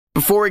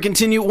Before we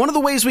continue, one of the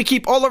ways we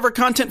keep all of our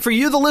content for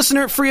you, the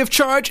listener, free of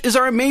charge is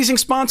our amazing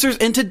sponsors,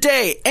 and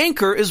today,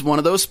 Anchor is one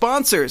of those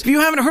sponsors. If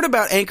you haven't heard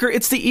about Anchor,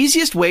 it's the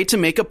easiest way to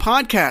make a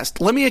podcast.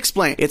 Let me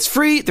explain. It's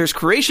free, there's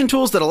creation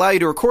tools that allow you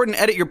to record and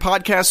edit your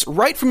podcasts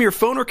right from your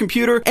phone or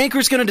computer.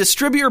 Anchor's going to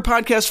distribute your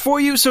podcast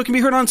for you so it can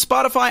be heard on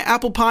Spotify,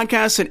 Apple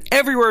Podcasts, and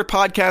everywhere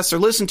podcasts are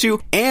listened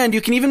to, and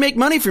you can even make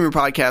money from your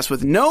podcast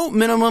with no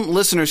minimum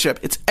listenership.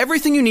 It's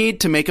everything you need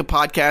to make a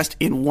podcast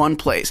in one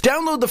place.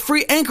 Download the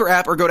free Anchor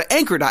app or go to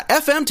anchor.fm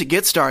to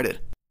get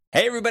started.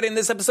 Hey everybody, in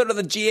this episode of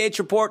the GH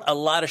Report, a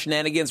lot of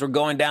shenanigans were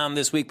going down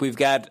this week. We've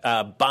got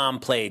bomb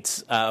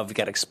plates, we've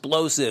got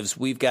explosives,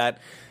 we've got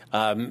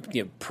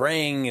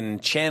praying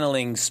and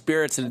channeling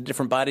spirits into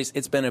different bodies.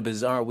 It's been a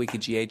bizarre week of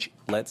GH.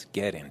 Let's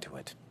get into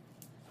it.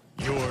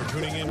 You're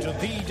tuning into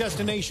the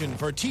destination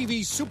for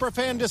TV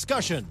superfan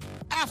discussion,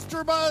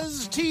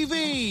 AfterBuzz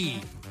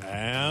TV.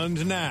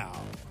 And now,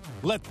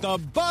 let the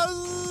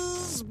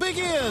buzz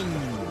begin.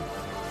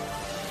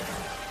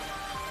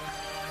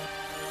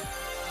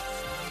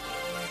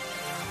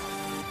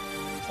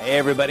 Hey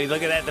everybody,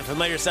 look at that, the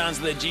familiar sounds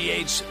of the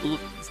GH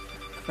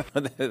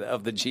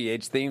of the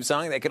GH theme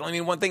song. That can only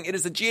mean one thing. It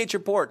is the GH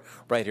Report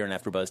right here on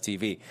AfterBuzz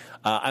TV.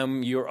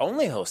 I'm your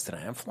only host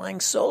tonight. I'm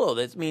flying solo.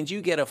 That means you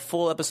get a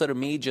full episode of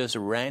me just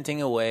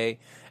ranting away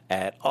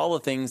at all the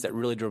things that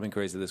really drove me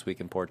crazy this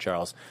week in Port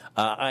Charles.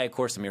 I, of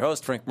course, am your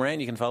host, Frank Moran.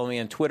 You can follow me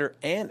on Twitter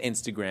and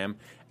Instagram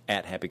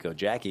at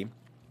HappyGoJackie.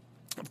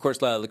 Of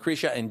course,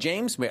 Lucretia and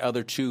James, my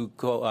other two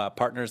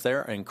partners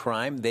there in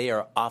crime, they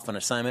are off on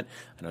assignment.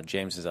 I know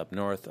James is up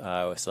north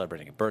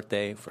celebrating a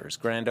birthday for his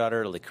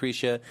granddaughter,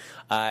 Lucretia.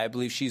 I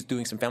believe she's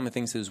doing some family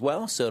things as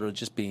well, so it'll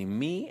just be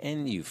me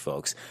and you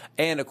folks.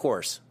 And, of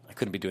course, I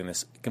couldn't be doing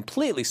this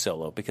completely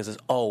solo because, as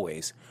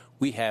always,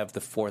 we have the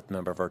fourth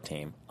member of our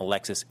team,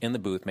 Alexis, in the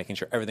booth, making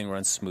sure everything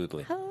runs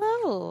smoothly.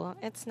 Hello.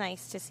 It's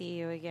nice to see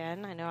you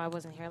again. I know I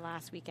wasn't here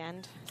last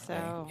weekend,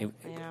 so,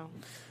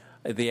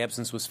 The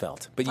absence was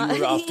felt, but you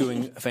were off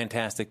doing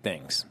fantastic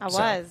things. I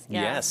was,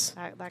 Yes.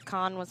 That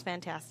con was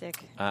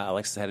fantastic.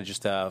 Alexis had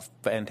just a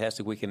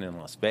fantastic weekend in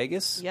Las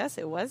Vegas. Yes,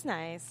 it was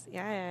nice.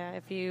 Yeah.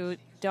 If you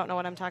don't know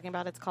what I'm talking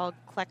about, it's called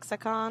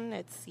Clexacon.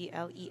 It's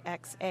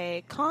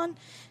CLEXA Con.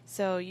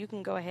 So you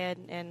can go ahead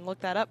and look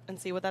that up and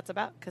see what that's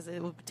about, because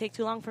it would take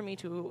too long for me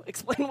to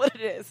explain what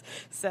it is.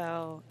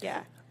 So,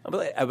 yeah.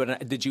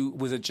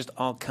 Was it just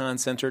all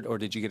con-centered, or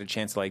did you get a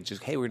chance to,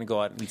 hey, we're going to go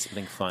out and eat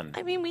something fun?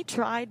 I mean, we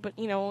tried, but,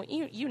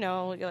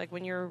 like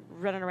when you're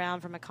running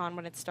around from a con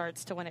when it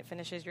starts to when it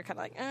finishes, you're kind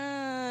of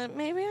like,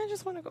 maybe I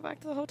just want to go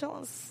back to the hotel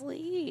and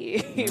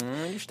sleep. I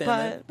understand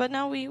that. But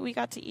no, we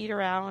got to eat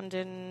around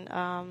in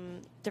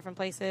different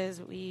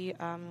places.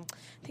 I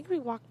think we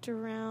walked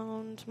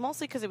around,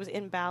 mostly because it was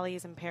in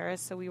Bally's in Paris,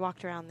 so we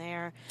walked around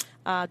there.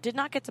 Did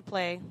not get to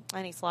play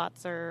any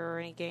slots or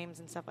any games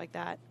and stuff like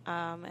that.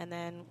 And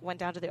then went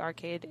down to the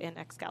arcade in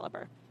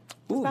Excalibur.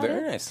 Ooh,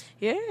 very nice.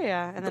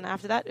 Yeah. And then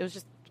after that, it was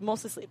just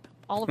mostly sleep.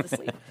 All of the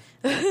sleep.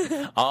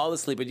 All the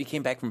sleep. But you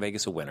came back from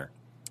Vegas a winner.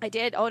 I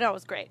did. Oh, no, it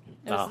was great.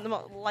 It was the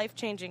most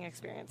life-changing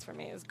experience for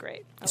me. It was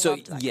great. I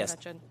loved that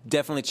convention.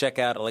 Definitely check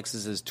out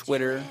Alexis's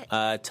Twitter.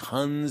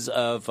 Tons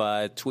of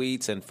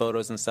tweets and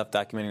photos and stuff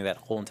documenting that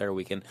whole entire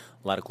weekend.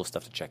 A lot of cool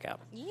stuff to check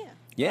out. Yeah.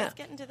 Let's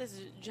get into this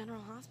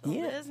general hospital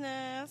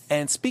business.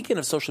 And speaking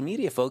of social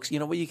media, folks, you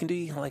know what you can do?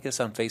 You can like us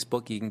on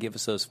Facebook. You can give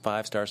us those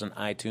 5 stars on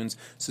iTunes.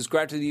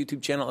 Subscribe to the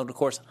YouTube channel. And, of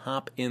course,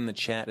 hop in the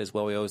chat as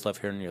well. We always love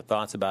hearing your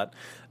thoughts about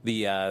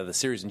the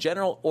series in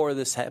general, or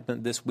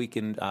this week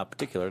in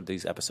particular,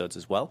 these episodes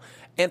as well.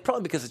 And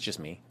probably because it's just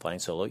me flying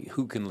solo,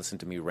 who can listen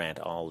to me rant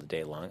all the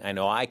day long? I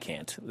know I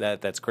can't.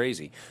 That's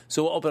crazy.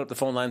 So we'll open up the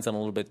phone lines in a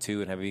little bit,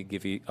 too, and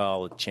give you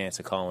all a chance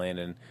to call in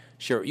and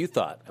share what you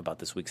thought about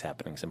this week's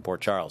happenings in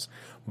Port Charles.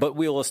 But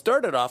we will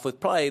start it off with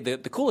probably the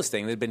coolest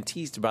thing that had been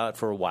teased about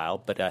for a while,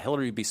 but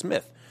Hillary B.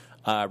 Smith,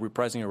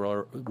 reprising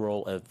her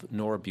role of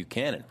Nora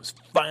Buchanan, was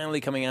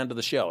finally coming onto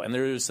the show. And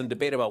there was some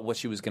debate about what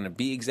she was going to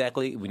be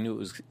exactly. We knew it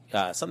was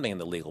something in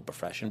the legal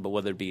profession, but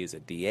whether it be as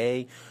a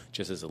DA,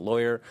 just as a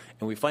lawyer.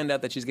 And we find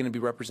out that she's going to be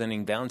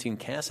representing Valentine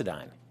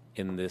Cassadine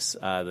in this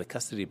the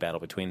custody battle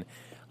between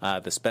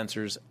the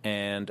Spencers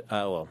and,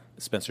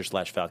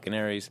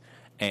 Spencer/Falconeries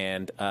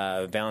and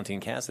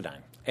Valentine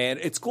Cassadine. And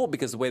it's cool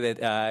because the way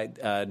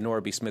that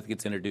Nora B. Smith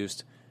gets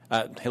introduced,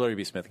 Hillary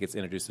B. Smith gets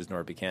introduced as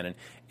Nora Buchanan,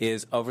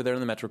 is over there in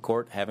the Metro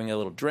Court having a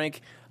little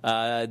drink.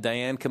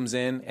 Diane comes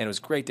in, and it was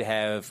great to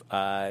have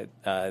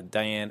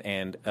Diane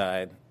and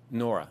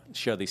Nora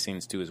share these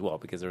scenes too as well,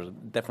 because there was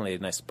definitely a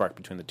nice spark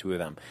between the two of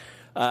them.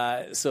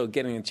 So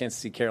getting a chance to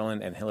see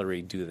Carolyn and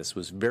Hillary do this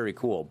was very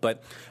cool.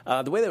 But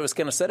the way that it was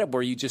kind of set up,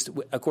 where you just,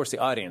 of course, the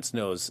audience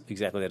knows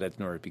exactly that it's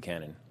Nora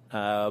Buchanan.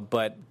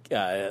 But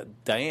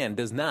Diane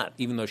does not,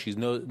 even though she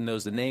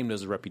knows the name,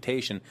 knows the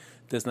reputation,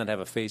 does not have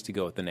a face to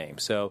go with the name.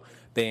 So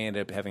they end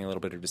up having a little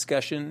bit of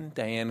discussion.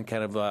 Diane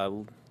kind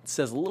of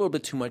says a little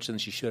bit too much than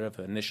she should have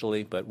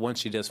initially, but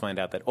once she does find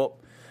out that,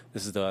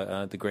 this is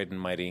the great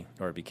and mighty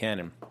Nora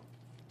Buchanan,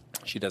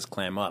 she does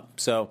clam up.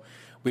 So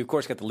we, of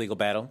course, got the legal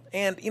battle.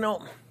 And,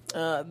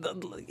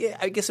 Yeah,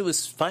 I guess it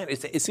was fine.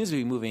 It seems to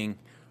be moving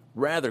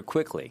rather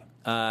quickly.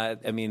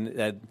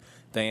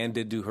 Diane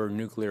did do her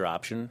nuclear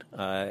option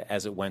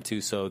as it went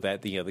to, so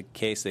that the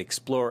case, the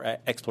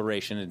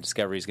exploration and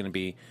discovery is going to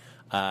be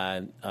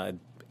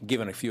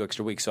given a few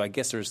extra weeks. So I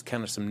guess there's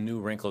kind of some new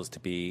wrinkles to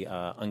be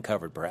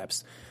uncovered,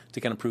 perhaps,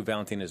 to kind of prove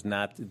Valentine is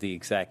not the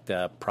exact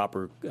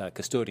proper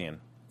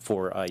custodian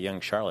for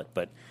young Charlotte.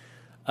 But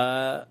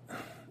yeah,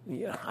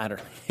 I don't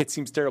know. It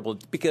seems terrible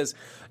because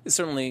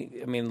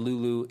certainly,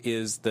 Lulu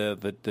is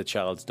the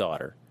child's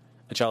daughter,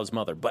 a child's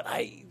mother. But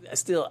I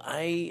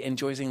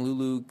enjoy seeing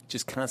Lulu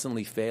just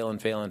constantly fail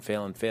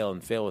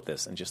with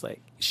this, and just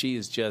like she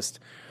is just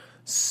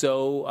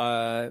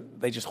so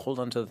they just hold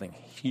on to the thing.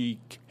 He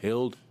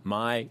killed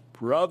my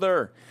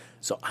brother,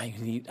 so I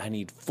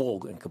need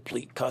full and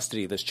complete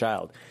custody of this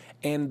child.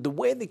 And the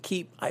way they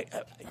keep,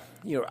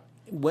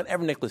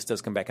 whenever Nicholas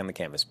does come back on the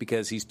canvas,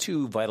 because he's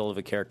too vital of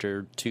a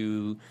character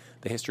to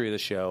the history of the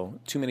show,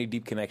 too many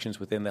deep connections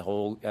within the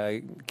whole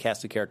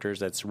cast of characters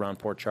that surround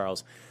poor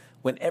Charles.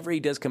 Whenever he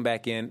does come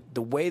back in,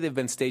 the way they've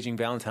been staging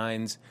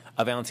Valentine's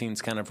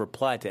kind of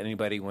reply to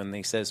anybody when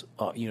they says,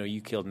 "Oh, you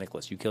killed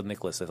Nicholas. You killed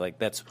Nicholas." It's like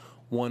that's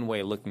one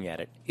way of looking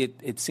at it.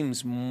 It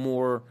seems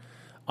more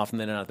often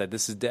than not that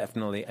this is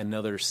definitely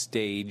another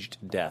staged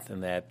death,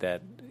 and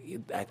that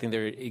I think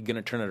they're going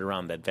to turn it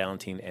around. That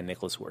Valentine and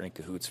Nicholas were in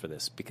cahoots for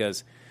this,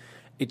 because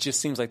it just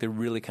seems like they're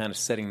really kind of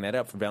setting that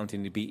up for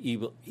Valentine to be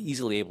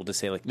easily able to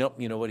say, like, nope,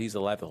 you know what, he's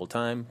alive the whole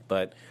time,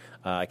 but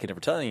I could never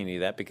tell any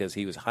of that because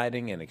he was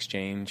hiding in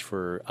exchange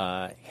for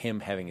him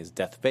having his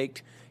death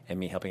faked and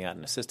me helping out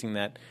and assisting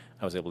that.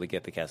 I was able to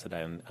get the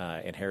Cassadine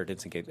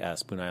inheritance and get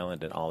Spoon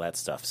Island and all that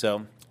stuff.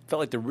 So it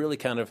felt like they're really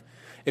kind of,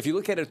 if you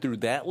look at it through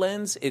that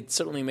lens, it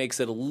certainly makes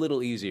it a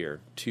little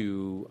easier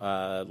to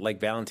like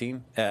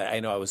Valentine. I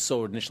know I was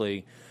so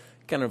initially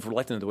kind of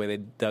reluctant to the way they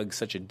dug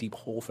such a deep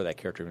hole for that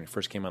character when he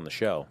first came on the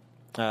show.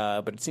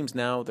 But it seems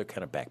now they're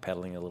kind of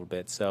backpedaling a little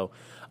bit. So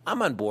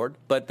I'm on board.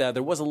 But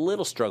there was a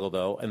little struggle,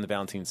 though, on the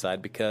Valentine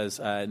side because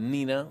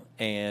Nina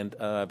and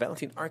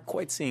Valentine aren't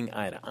quite seeing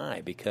eye to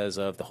eye because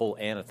of the whole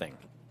Anna thing.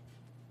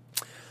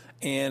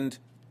 And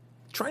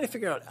trying to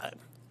figure out,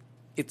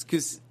 it's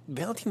because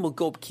Valentine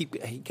will he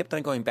kept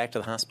on going back to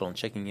the hospital and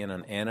checking in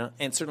on Anna.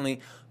 And certainly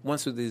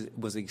once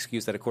was the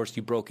excuse that, of course,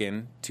 you broke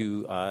in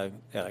to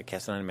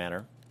Cassadine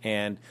Manor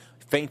and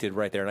fainted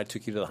right there, and I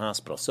took you to the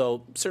hospital.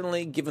 So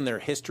certainly, given their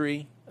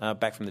history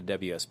back from the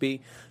WSB,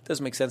 it does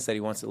make sense that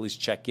he wants to at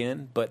least check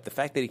in. But the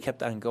fact that he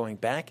kept on going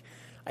back,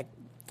 I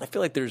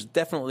feel like there's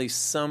definitely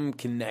some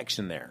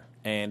connection there.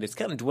 And it's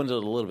kind of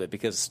dwindled a little bit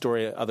because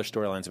other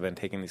storylines have been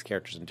taking these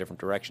characters in different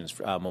directions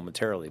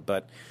momentarily.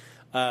 But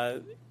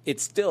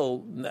it's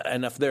still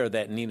enough there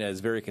that Nina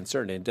is very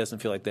concerned, and it doesn't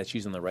feel like that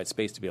she's in the right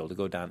space to be able to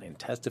go down and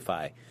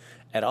testify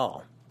at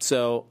all.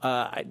 So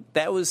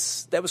that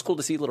was cool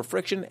to see a little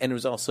friction, and it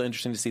was also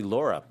interesting to see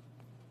Laura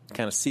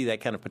kind of see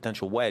that kind of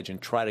potential wedge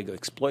and try to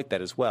exploit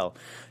that as well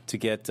to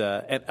get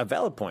a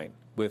valid point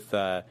with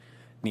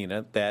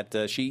Nina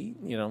that she,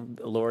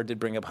 Laura did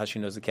bring up how she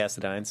knows the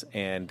Cassadines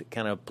and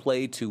kind of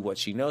play to what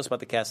she knows about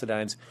the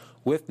Cassadines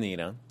with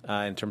Nina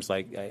in terms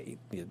like,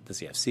 does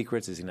he have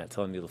secrets? Is he not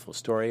telling you the full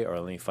story or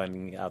only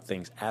finding out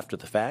things after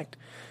the fact?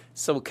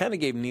 So it kind of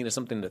gave Nina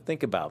something to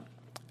think about.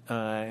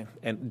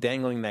 And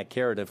dangling that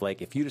carrot of,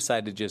 like, if you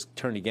decide to just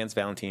turn against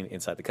Valentine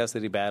inside the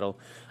custody battle,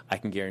 I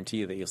can guarantee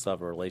you that you'll still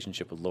have a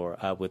relationship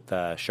with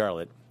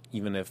Charlotte,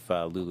 even if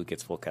Lulu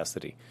gets full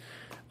custody.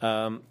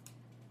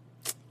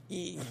 It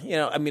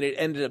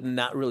ended up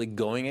not really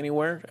going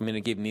anywhere.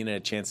 It gave Nina a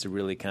chance to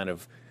really kind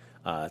of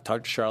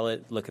talk to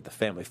Charlotte, look at the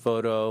family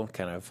photo,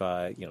 kind of,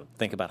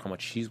 think about how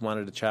much she's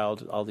wanted a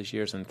child all these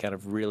years and kind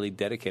of really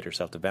dedicate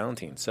herself to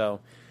Valentine. So,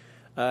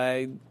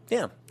 sadly,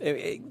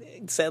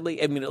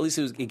 at least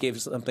it gave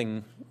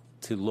something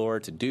to Laura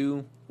to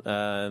do.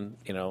 I'm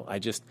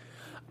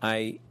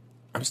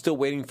still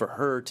waiting for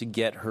her to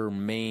get her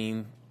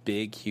main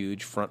big,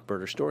 huge front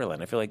burner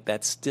storyline. I feel like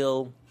that's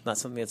still not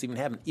something that's even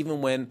happened.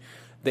 Even when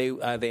they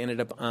ended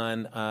up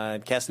on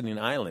Cassadine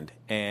Island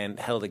and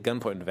held at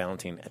gunpoint to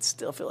Valentine, I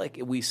still feel like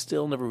we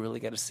still never really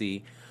got to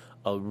see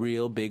a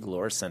real big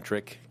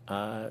Laura-centric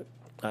storyline.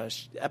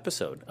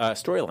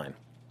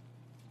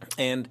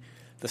 And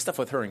the stuff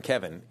with her and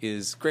Kevin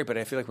is great, but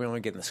I feel like we're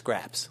only getting the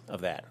scraps of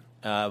that.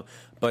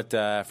 But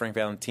Frank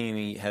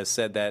Valentini has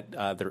said that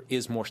there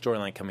is more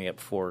storyline coming up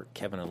for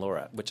Kevin and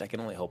Laura, which I can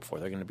only hope for.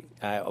 They're going to be.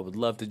 I would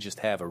love to just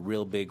have a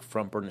real big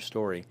front burner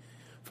story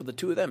for the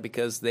two of them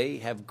because they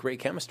have great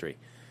chemistry.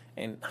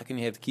 And how can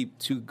you have to keep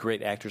two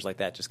great actors like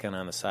that just kind of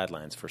on the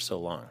sidelines for so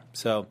long?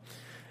 So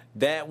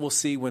that we'll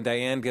see when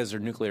Diane gets her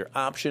nuclear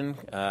option.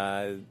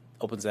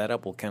 Opens that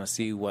up. We'll kind of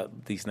see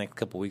what these next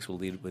couple of weeks will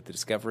lead with the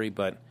discovery,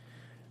 but.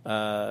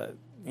 I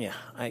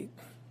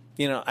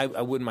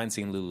wouldn't mind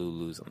seeing Lulu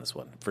lose on this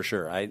one for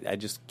sure. I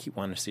just keep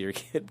wanting to see her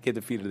get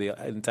defeated the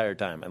entire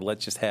time, and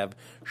let's just have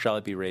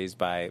Charlotte be raised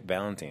by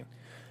Valentine.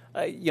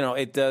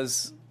 It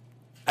does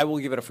I will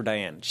give it up for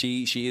Diane.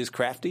 She is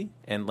crafty,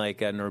 and like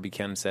Norby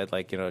Ken said,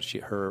 like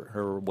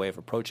her way of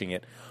approaching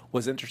it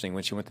was interesting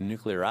when she went the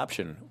nuclear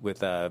option with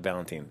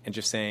Valentine, and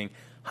just saying,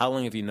 how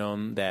long have you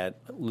known that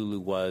Lulu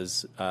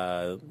was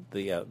that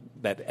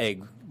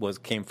egg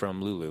came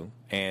from Lulu,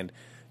 and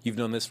you've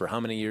known this for how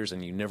many years,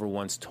 and you never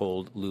once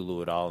told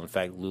Lulu at all. In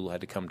fact, Lulu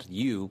had to come to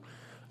you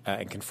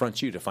and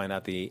confront you to find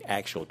out the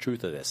actual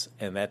truth of this,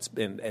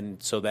 and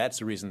so that's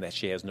the reason that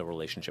she has no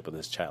relationship with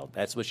this child.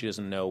 That's what she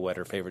doesn't know what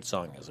her favorite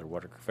song is, or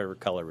what her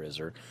favorite color is,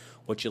 or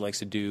what she likes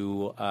to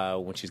do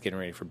when she's getting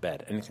ready for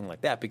bed, anything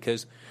like that,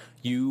 because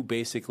you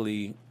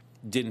basically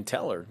didn't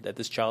tell her that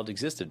this child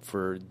existed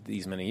for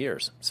these many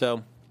years.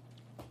 So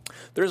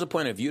there's a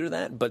point of view to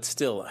that, but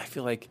still, I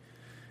feel like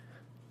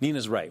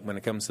Nina's right when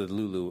it comes to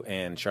Lulu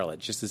and Charlotte.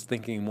 Just is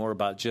thinking more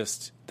about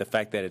just the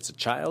fact that it's a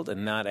child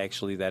and not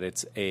actually that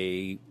it's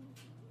a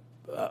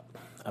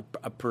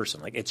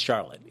person. Like, it's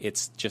Charlotte.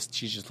 It's just,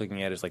 she's just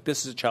looking at it as like,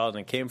 this is a child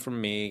and it came from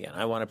me and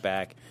I want it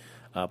back.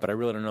 But I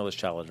really don't know this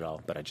child at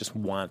all. But I just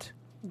want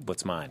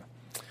what's mine.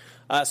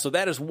 So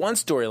that is one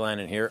storyline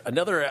in here.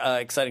 Another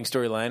exciting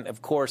storyline,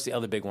 of course, the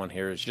other big one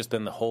here has just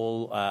been the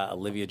whole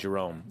Olivia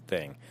Jerome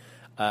thing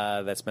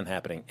that's been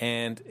happening.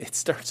 And it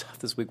starts off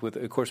this week with,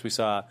 of course, we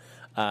saw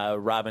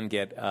Robin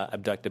get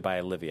abducted by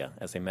Olivia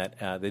as they met.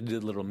 They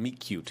did a little meet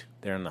cute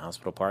there in the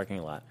hospital parking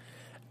lot.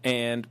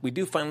 And we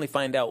do finally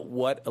find out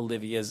what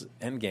Olivia's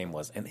endgame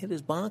was. And it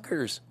is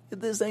bonkers.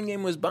 This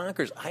endgame was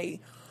bonkers.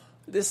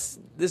 This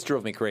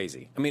drove me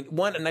crazy. I mean,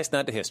 one, a nice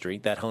nod to history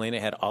that Helena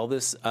had all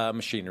this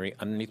machinery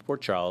underneath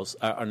Port Charles,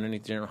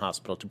 underneath General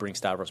Hospital to bring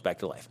Stavros back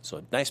to life. So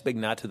a nice big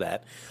nod to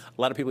that.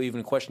 A lot of people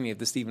even questioning if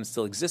this even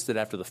still existed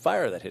after the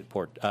fire that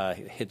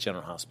hit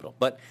General Hospital.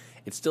 But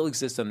it still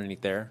exists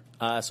underneath there.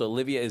 So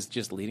Olivia is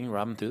just leading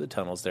Robin through the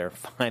tunnels there,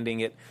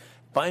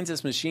 finds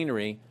this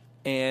machinery,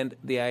 and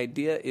the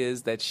idea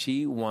is that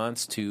she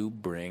wants to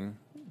bring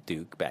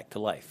Duke back to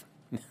life.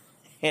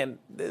 And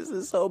this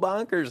is so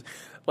bonkers.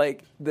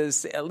 Like,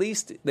 this, at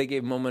least they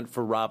gave a moment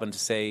for Robin to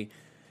say,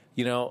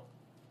 I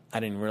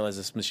didn't realize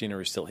this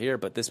machinery is still here,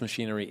 but this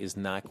machinery is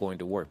not going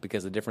to work,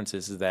 because the difference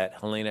is that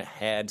Helena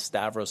had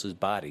Stavros'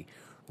 body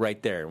right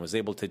there and was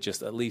able to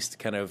just at least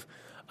kind of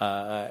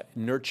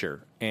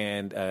nurture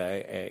and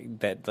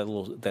that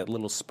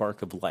little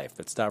spark of life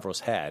that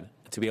Stavros had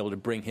to be able to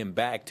bring him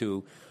back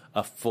to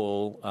a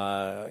fully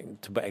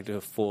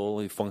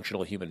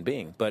functional human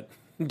being. But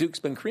Duke's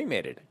been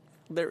cremated.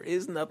 There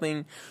is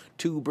nothing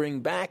to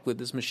bring back with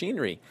this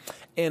machinery.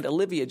 And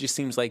Olivia just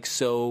seems like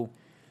so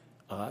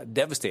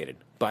devastated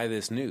by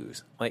this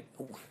news. Like,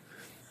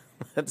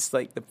 that's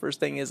like the first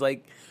thing is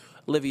like,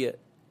 Olivia,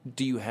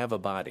 do you have a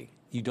body?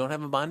 You don't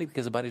have a body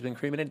because the body's been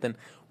cremated? Then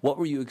what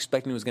were you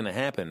expecting was going to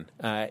happen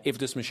if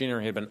this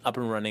machinery had been up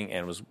and running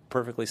and was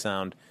perfectly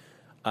sound?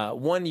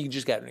 One, you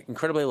just got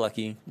incredibly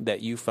lucky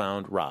that you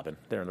found Robin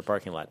there in the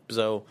parking lot.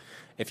 So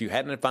if you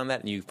hadn't found that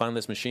and you found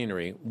this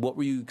machinery, what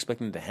were you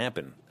expecting to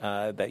happen?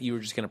 That you were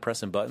just going to press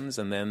some buttons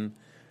and then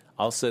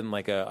all of a sudden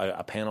like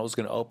a panel was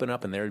going to open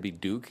up and there would be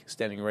Duke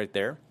standing right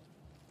there?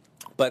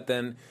 But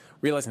then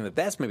realizing that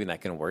that's maybe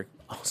not going to work,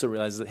 also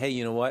realizes that, hey,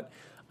 you know what?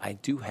 I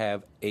do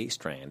have a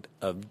strand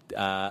of Duke's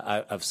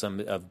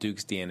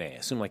DNA. I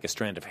assume like a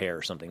strand of hair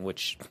or something,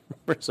 which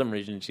for some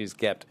reason she's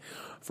kept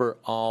for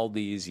all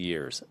these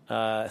years.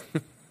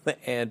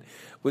 And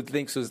what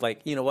thinks was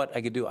like, you know what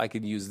I could do? I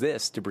could use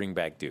this to bring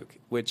back Duke,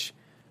 which,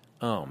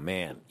 oh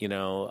man,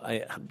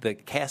 the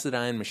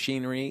Cassadine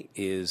machinery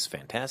is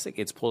fantastic.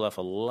 It's pulled off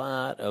a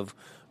lot of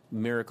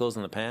miracles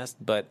in the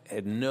past, but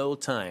at no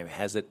time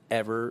has it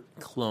ever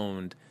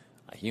cloned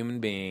a human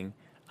being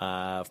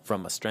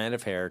from a strand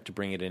of hair to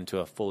bring it into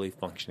a fully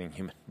functioning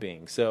human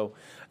being. So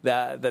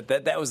that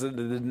was the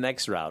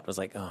next route. I was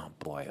like, oh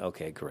boy,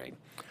 okay, great.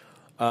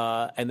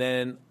 And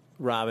then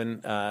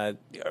Robin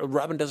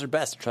does her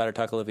best to try to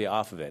talk Olivia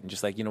off of it, and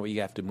just like, you know what,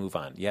 you have to move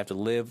on. You have to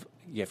live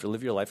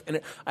your life.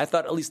 And I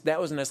thought at least that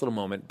was a nice little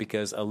moment,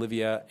 because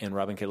Olivia and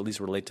Robin could at least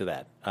relate to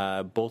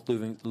that. Both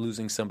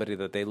losing somebody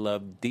that they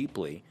love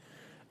deeply.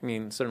 I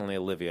mean, certainly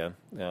Olivia,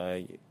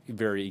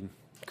 very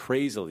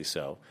crazily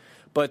so.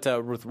 But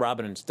with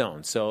Robin and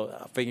Stone,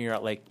 so figuring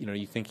out, like,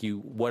 you think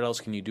what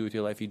else can you do with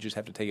your life? You just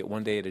have to take it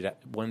one day at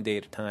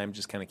a time,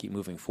 just kind of keep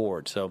moving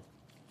forward. So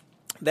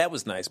that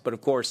was nice. But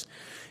of course,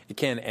 it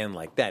can't end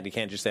like that. You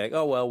can't just say,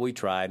 oh well, we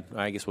tried.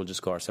 I guess we'll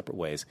just go our separate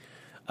ways.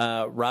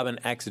 Robin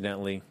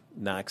accidentally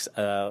knocks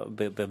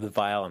the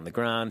vial on the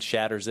ground,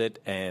 shatters it,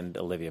 and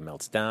Olivia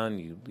melts down.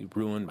 You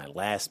ruined my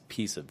last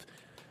piece of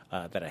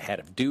that I had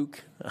of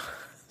Duke.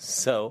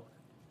 So.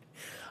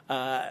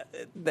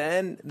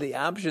 Then the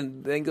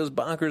option then goes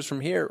bonkers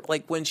from here.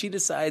 Like when she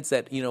decides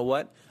that, you know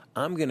what,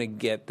 I'm going to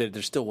get that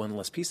there's still one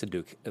less piece of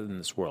Duke in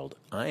this world.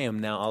 I am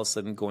now all of a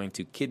sudden going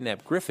to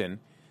kidnap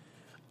Griffin,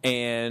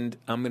 and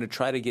I'm going to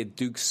try to get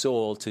Duke's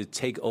soul to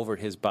take over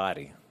his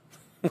body.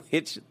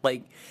 Which,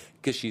 like,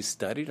 because she's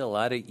studied a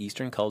lot of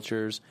Eastern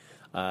cultures,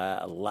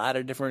 a lot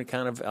of different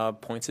kind of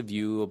points of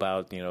view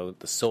about, the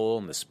soul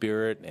and the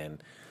spirit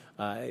and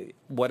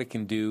what it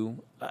can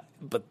do.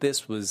 But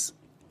this was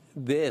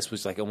this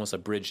was like almost a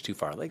bridge too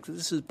far. Like,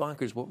 this is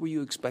bonkers. What were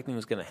you expecting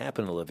was going to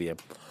happen, Olivia?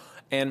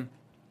 And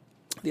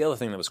the other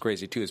thing that was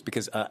crazy, too, is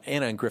because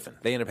Anna and Griffin,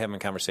 they end up having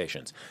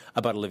conversations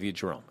about Olivia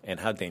Jerome and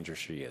how dangerous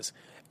she is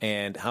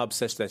and how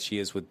obsessed that she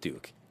is with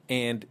Duke.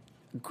 And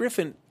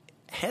Griffin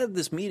had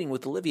this meeting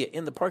with Olivia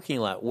in the parking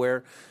lot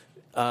where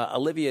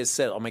Olivia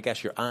said, oh, my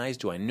gosh, your eyes,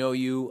 do I know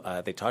you?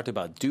 They talked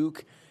about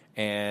Duke,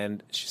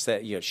 and she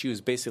said, she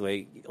was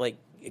basically, like,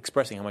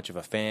 expressing how much of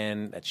a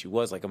fan that she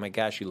was. Like, oh, my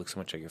gosh, you look so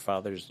much like your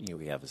father's.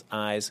 We have his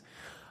eyes.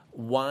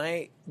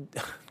 Why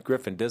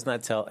Griffin does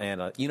not tell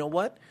Anna, you know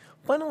what?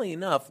 Funnily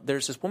enough,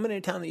 there's this woman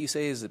in town that you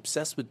say is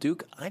obsessed with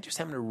Duke. I just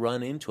happened to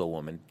run into a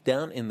woman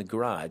down in the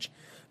garage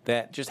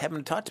that just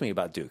happened to talk to me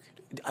about Duke.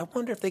 I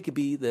wonder if they could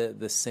be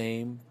the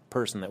same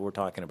person that we're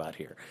talking about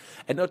here.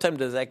 At no time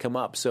does that come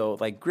up. So,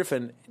 like,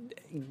 Griffin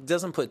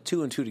doesn't put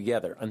two and two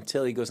together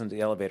until he goes into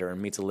the elevator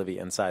and meets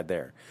Olivia inside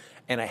there.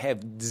 And I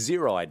have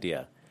zero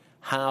idea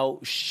how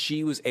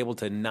she was able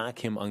to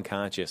knock him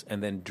unconscious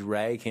and then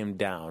drag him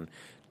down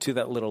to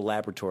that little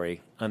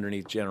laboratory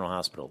underneath General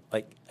Hospital.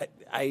 Like,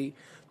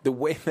 the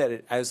way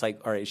that I was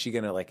like, all right, is she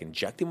going to, like,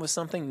 inject him with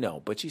something?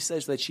 No. But she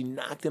says that she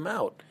knocked him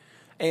out.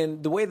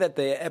 And the way that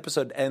the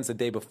episode ends the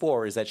day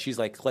before is that she's,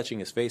 like, clutching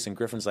his face, and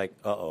Griffin's like,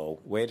 uh-oh,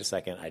 wait a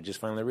second. I just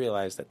finally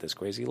realized that this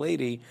crazy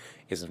lady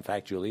is, in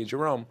fact, Olivia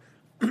Jerome.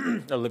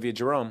 And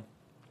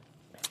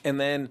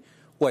then,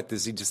 what,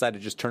 does he decide to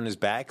just turn his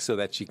back so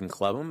that she can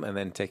club him and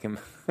then take him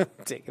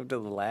to the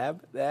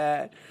lab?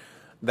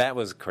 That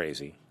was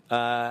crazy.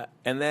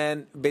 And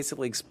then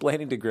basically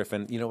explaining to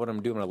Griffin, you know what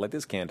I'm doing? I'm going to light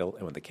this candle,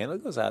 and when the candle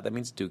goes out, that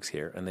means Duke's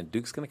here, and then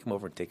Duke's going to come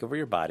over and take over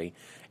your body,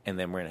 and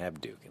then we're going to have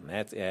Duke, and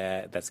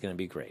that's going to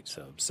be great.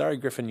 So, sorry,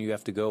 Griffin, you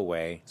have to go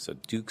away so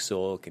Duke's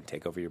soul can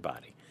take over your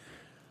body.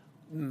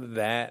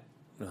 I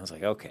was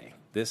like, okay,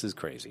 this is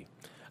crazy.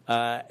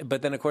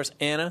 But then, of course,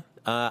 Anna,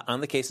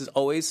 on the case as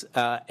always.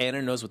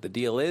 Anna knows what the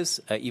deal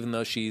is, even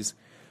though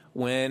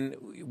when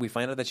we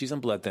find out that she's on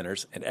blood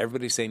thinners, and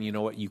everybody's saying, you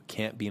know what, you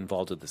can't be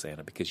involved with this,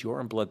 Anna, because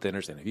you're on blood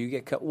thinners, and if you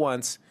get cut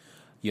once,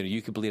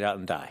 you could bleed out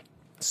and die.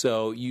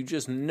 So you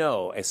just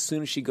know as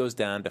soon as she goes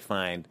down to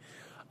find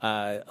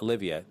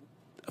Olivia,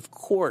 of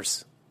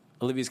course,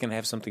 Olivia's going to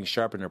have something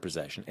sharp in her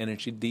possession, and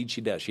indeed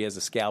she does. She has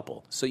a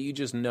scalpel. So you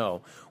just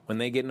know when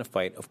they get in a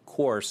fight, of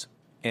course,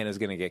 Anna's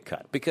going to get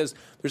cut, because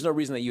there's no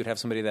reason that you'd have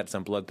somebody that's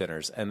on blood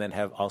thinners and then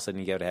all of a sudden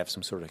you got to have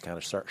some sort of kind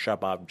of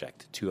sharp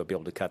object to be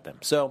able to cut them.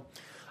 So,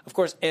 of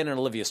course, Anna and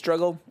Olivia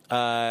struggle.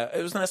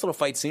 It was a nice little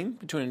fight scene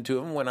between the two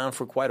of them. Went on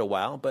for quite a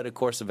while, but of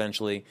course,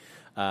 eventually,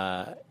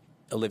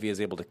 Olivia is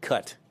able to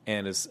cut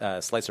and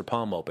slice her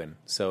palm open,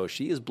 so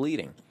she is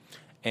bleeding,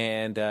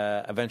 and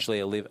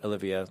eventually,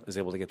 Olivia is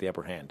able to get the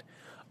upper hand.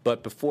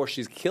 But before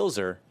she kills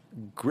her,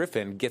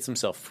 Griffin gets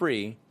himself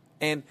free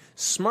and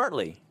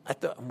smartly, I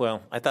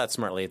thought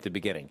smartly at the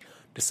beginning,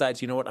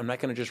 decides, you know what, I'm not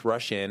going to just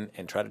rush in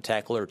and try to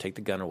tackle her or take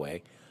the gun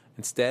away.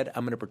 Instead,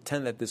 I'm going to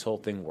pretend that this whole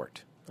thing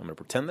worked. I'm going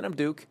to pretend that I'm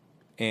Duke,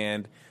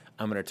 and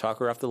I'm going to talk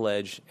her off the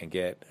ledge and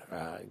get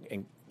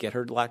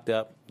her locked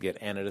up, get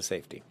Anna to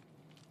safety.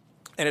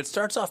 And it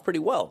starts off pretty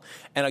well.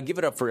 And I'll give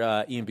it up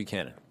for Ian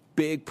Buchanan.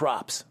 Big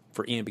props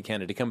for Ian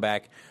Buchanan to come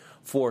back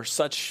for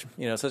such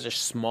a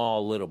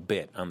small little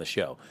bit on the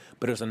show.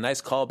 But it was a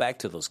nice callback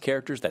to those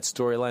characters, that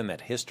storyline,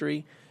 that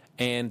history.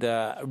 And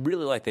I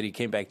really like that he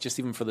came back just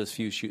even for those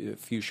few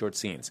short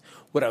scenes.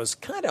 What I was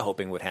kind of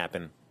hoping would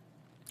happen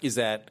is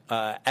that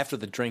after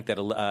the drink that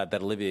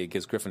Olivia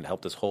gives Griffin to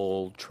help this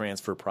whole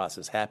transfer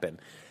process happen,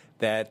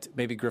 that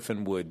maybe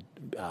Griffin would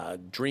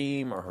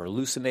dream or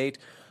hallucinate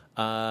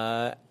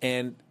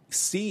and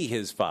see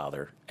his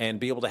father and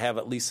be able to have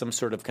at least some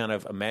sort of kind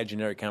of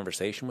imaginary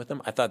conversation with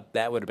him. I thought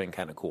that would have been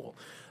kind of cool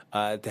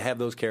to have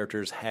those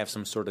characters have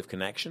some sort of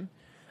connection.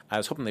 I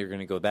was hoping they were going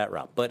to go that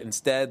route, but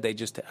instead they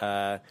just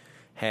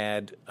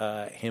had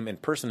him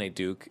impersonate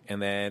Duke,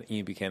 and then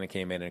Ian Buchanan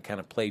came in and kind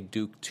of played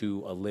Duke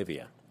to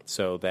Olivia.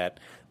 So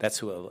that's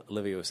who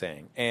Olivia was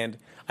saying. And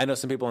I know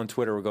some people on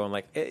Twitter were going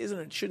like,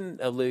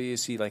 shouldn't Olivia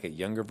see like a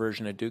younger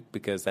version of Duke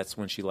because that's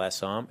when she last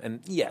saw him?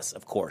 And yes,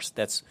 of course,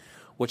 that's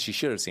what she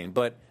should have seen.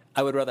 But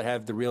I would rather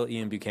have the real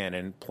Ian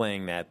Buchanan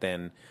playing that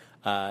than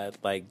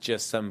like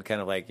just some kind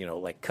of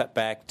like cut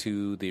back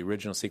to the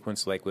original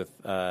sequence, like with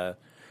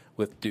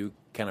Duke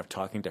kind of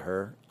talking to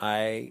her.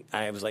 I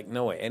was like,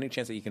 no way. Any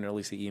chance that you can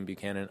really see Ian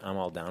Buchanan, I'm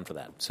all down for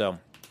that. So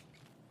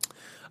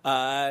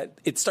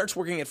it starts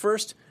working at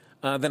first.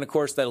 Then, of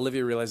course, that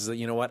Olivia realizes that,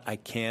 you know what, I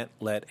can't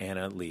let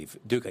Anna leave.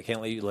 Duke, I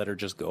can't let her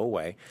just go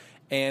away.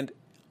 And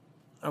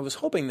I was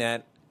hoping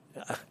that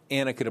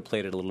Anna could have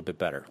played it a little bit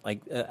better,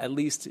 like at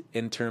least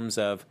in terms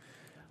of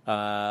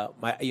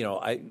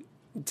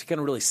to kind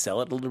of really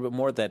sell it a little bit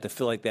more, that to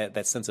feel like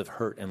that sense of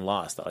hurt and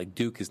loss, that like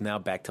Duke is now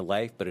back to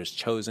life, but has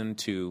chosen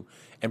to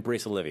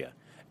embrace Olivia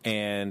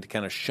and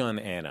kind of shun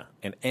Anna.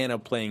 And Anna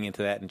playing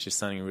into that and just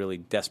sounding really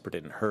desperate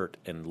and hurt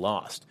and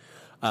lost.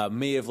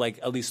 May have like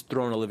at least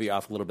thrown Olivia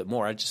off a little bit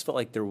more. I just felt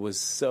like there was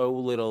so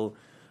little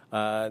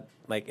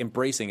like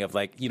embracing of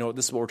like,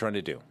 this is what we're trying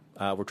to do.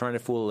 We're trying to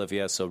fool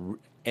Olivia, so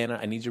Anna,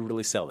 I need you to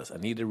really sell this. I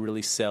need to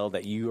really sell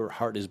that your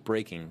heart is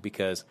breaking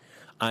because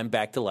I'm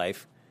back to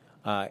life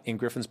in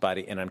Griffin's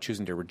body, and I'm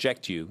choosing to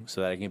reject you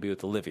so that I can be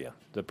with Olivia,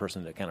 the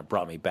person that kind of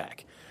brought me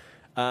back.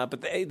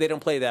 But they don't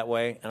play that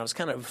way, and I was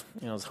kind of,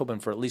 I was hoping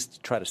for at least to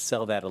try to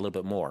sell that a little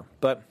bit more.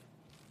 But,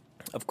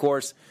 of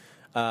course,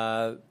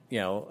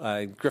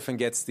 Griffin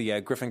gets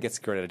the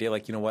great idea,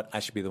 like, you know what, I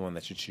should be the one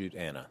that should shoot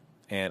Anna.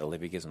 And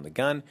Olivia gives him the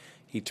gun.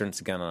 He turns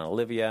the gun on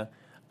Olivia.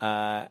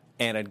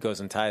 Anna goes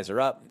and ties her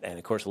up. And,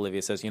 of course,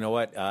 Olivia says, you know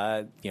what,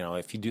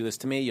 if you do this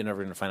to me, you're never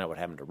going to find out what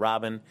happened to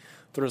Robin.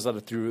 Throws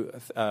out through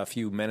a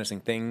few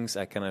menacing things,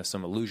 kind of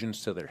some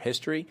allusions to their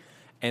history.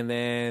 And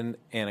then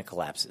Anna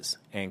collapses,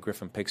 and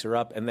Griffin picks her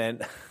up, and then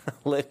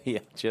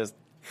Olivia just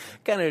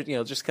kind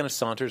of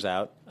saunters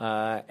out,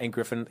 and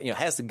Griffin,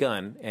 has the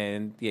gun,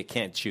 and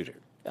can't shoot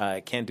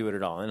her, can't do it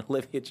at all. And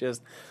Olivia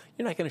just,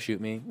 you're not going to shoot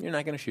me,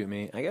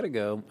 I gotta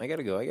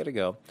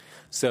go.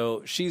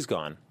 So she's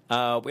gone.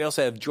 We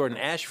also have Jordan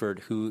Ashford,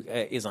 who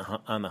is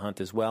on the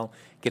hunt as well.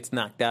 Gets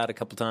knocked out a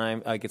couple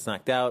times.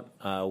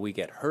 We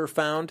get her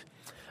found.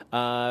 We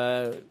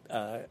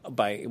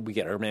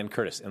get her man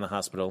Curtis in the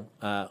hospital,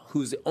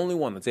 who's the only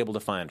one that's able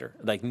to find her.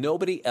 Like,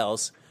 nobody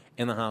else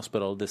in the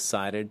hospital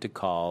decided to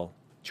call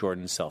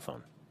Jordan's cell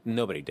phone.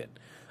 Nobody did.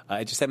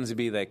 It just happens to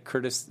be that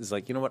Curtis is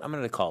like, you know what, I'm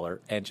going to call her,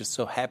 and just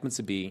so happens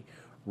to be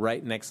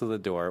right next to the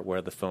door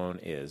where the phone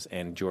is,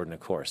 and Jordan, of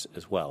course,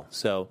 as well.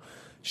 So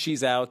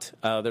she's out.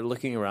 They're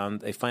looking around.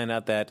 They find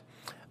out that,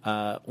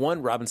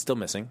 Robin's still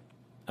missing,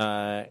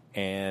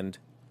 and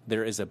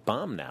there is a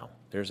bomb now.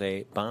 There's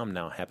a bomb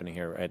now happening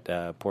here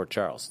at Port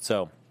Charles.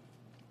 So,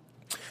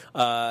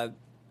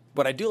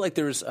 what I do like,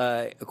 there's,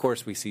 of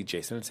course, we see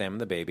Jason and Sam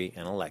and the baby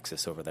and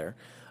Alexis over there,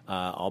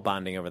 all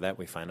bonding over that.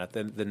 We find out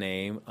that the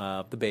name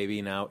of the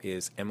baby now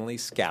is Emily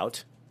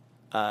Scout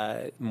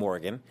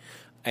Morgan.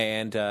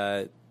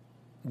 And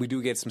we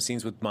do get some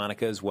scenes with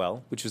Monica as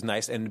well, which is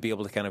nice, and to be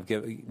able to kind of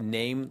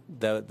name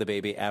the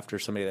baby after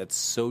somebody that's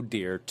so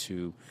dear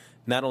to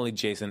not only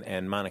Jason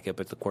and Monica,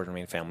 but the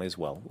Quartermain family as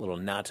well. A little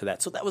nod to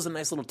that. So that was a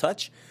nice little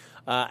touch.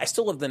 I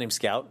still love the name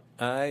Scout.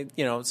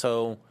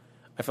 So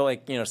I feel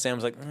like,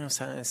 Sam's like,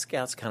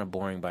 Scout's kind of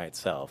boring by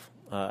itself.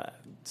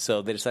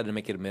 So they decided to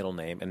make it a middle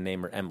name and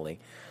name her Emily.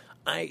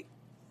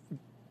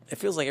 It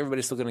feels like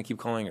everybody's still going to keep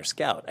calling her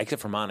Scout,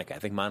 except for Monica. I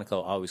think Monica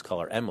will always call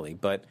her Emily,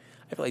 but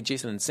I feel like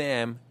Jason and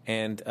Sam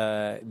and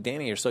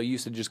Danny are so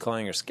used to just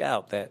calling her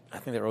Scout that I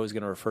think they're always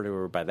going to refer to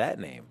her by that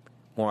name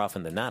more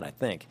often than not, I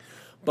think.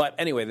 But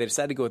anyway, they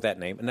decided to go with that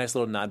name. A nice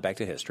little nod back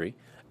to history.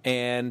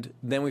 And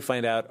then we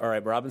find out, all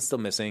right, Robin's still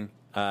missing.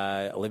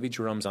 Olivia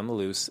Jerome's on the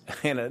loose.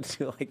 And I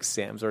feel like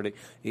Sam's already,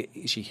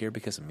 is she here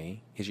because of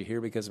me?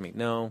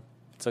 No,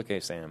 it's okay,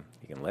 Sam.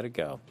 You can let it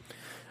go.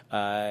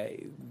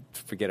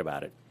 Forget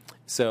about it.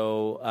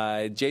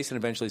 So Jason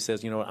eventually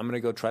says, you know what, I'm going to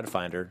go try to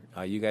find her.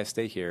 You guys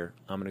stay here.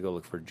 I'm going to go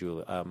look for I'm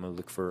going to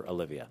look for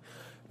Olivia.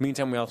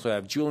 Meantime, we also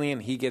have Julian.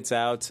 He gets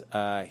out.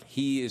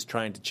 He is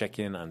trying to check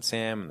in on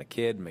Sam and the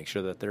kid, make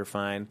sure that they're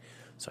fine.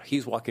 So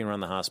he's walking around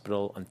the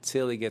hospital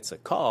until he gets a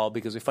call,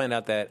 because we find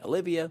out that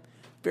Olivia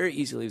very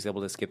easily was able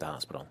to escape the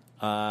hospital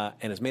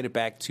and has made it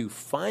back to,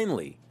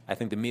 finally, I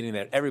think the meeting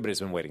that everybody's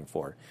been waiting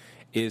for,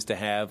 is to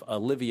have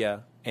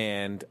Olivia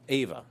and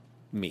Ava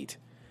meet.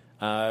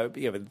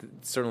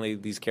 Certainly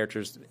these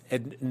characters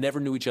never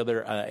knew each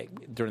other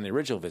during the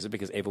original visit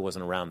because Ava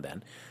wasn't around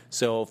then.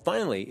 So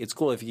finally, it's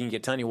cool if you can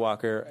get Tanya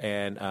Walker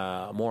and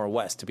Maura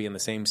West to be in the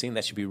same scene.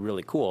 That should be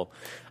really cool.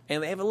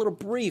 And they have a little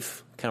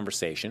brief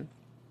conversation.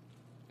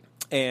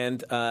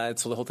 And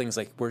so the whole thing is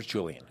like, where's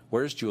Julian?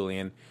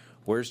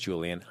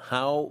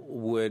 How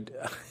would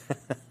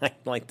I'd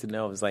like to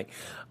know? It's like,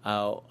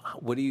 how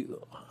would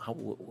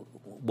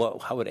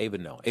Ava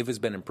know? Ava's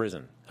been in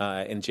prison,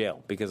 in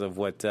jail, because of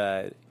what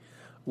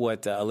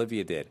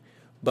Olivia did.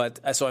 But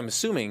so I'm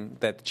assuming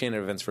that the chain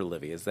of events for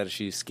Olivia is that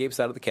she escapes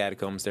out of the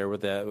catacombs there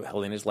where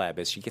Helena's lab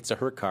is. She gets to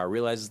her car,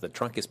 realizes the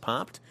trunk is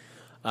popped,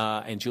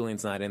 and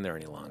Julian's not in there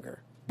any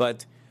longer.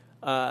 But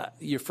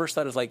your first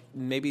thought is like,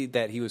 maybe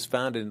that he was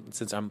found, and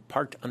since I'm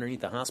parked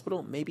underneath the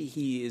hospital, maybe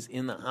he is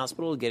in the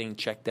hospital getting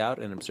checked out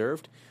and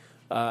observed.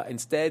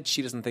 Instead,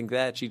 she doesn't think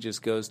that. She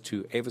just goes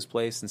to Ava's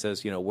place and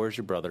says, where's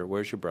your brother?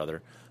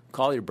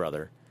 Call your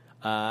brother.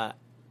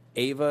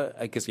 Ava,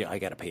 because I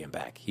got to pay him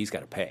back. He's got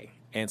to pay.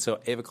 And so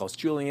Ava calls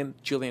Julian.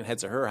 Julian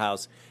heads to her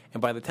house.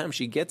 And by the time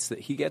he gets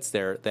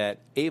there, that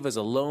Ava's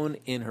alone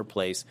in her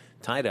place,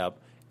 tied up,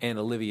 and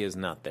Olivia is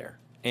not there.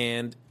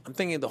 And I'm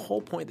thinking the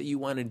whole point that you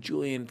wanted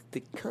Julian to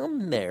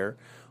come there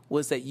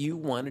was that you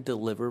wanted to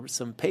deliver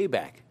some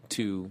payback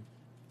to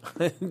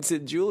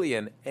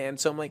Julian. And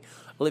so I'm like,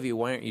 Olivia,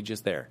 why aren't you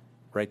just there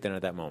right then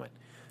at that moment?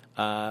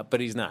 But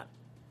he's not.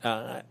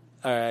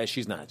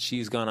 She's not.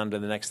 She's gone on to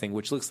the next thing,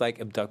 which looks like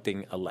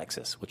abducting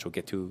Alexis, which we'll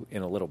get to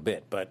in a little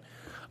bit. But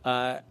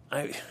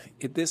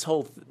this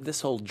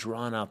whole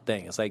drawn out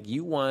thing, it's like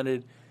you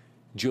wanted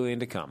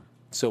Julian to come.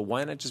 So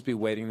why not just be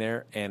waiting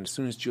there, and as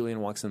soon as Julian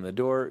walks in the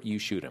door, you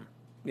shoot him?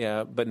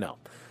 Yeah, but no.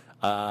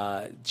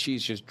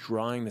 She's just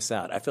drawing this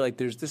out. I feel like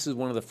this is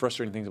one of the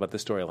frustrating things about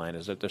this storyline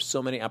is that there's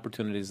so many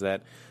opportunities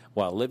that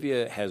while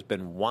Olivia has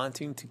been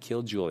wanting to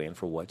kill Julian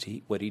for what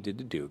he did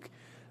to Duke,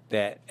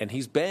 and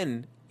he's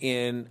been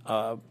in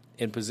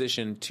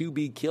position to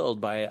be killed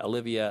by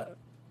Olivia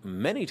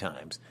many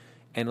times,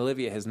 and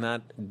Olivia has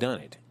not done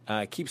it.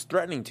 Keeps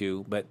threatening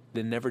to, but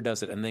then never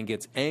does it, and then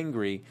gets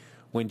angry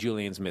when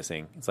Julian's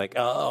missing. It's like,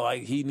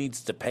 he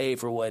needs to pay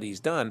for what he's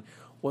done.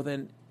 Well,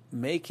 then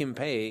make him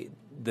pay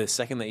the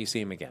second that you see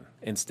him again.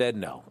 Instead,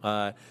 no.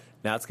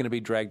 Now it's going to be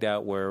dragged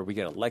out where we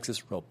get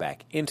Alexis roped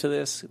back into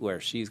this,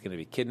 where she's going to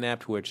be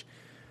kidnapped, which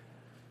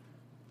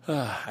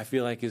I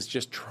feel like is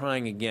just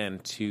trying again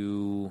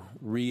to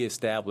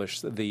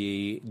reestablish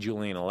the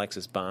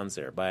Julian-Alexis bonds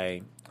there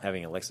by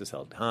having Alexis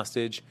held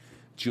hostage.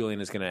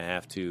 Julian is going to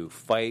have to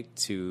fight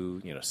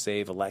to,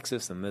 save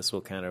Alexis, and this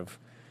will kind of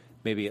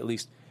maybe at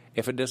least,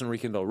 if it doesn't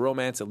rekindle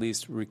romance, at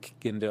least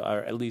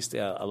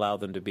allow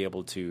them to be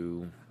able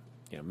to,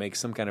 make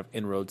some kind of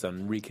inroads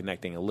on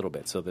reconnecting a little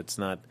bit, so that's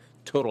not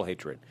total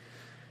hatred.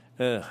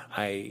 This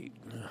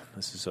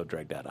is so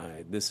dragged out.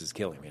 This is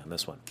killing me on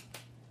this one.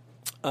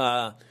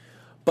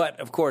 But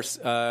of course,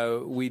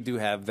 we do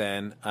have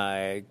then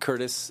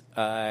Curtis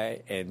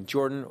and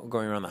Jordan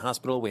going around the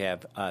hospital. We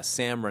have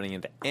Sam running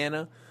into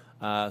Anna,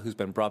 who's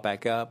been brought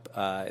back up.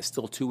 It's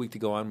still 2 weeks to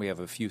go on. We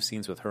have a few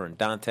scenes with her and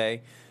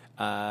Dante.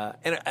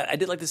 And I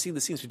did like to see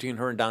the scenes between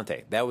her and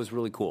Dante. That was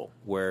really cool,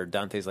 where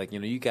Dante's like,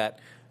 you got,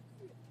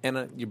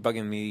 Anna, you're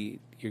bugging me.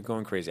 You're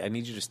going crazy. I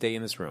need you to stay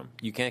in this room.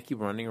 You can't keep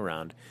running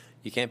around.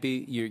 You can't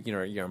be.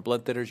 You're on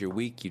blood thinners. You're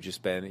weak.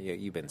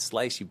 You've been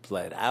sliced. You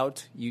bled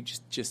out. You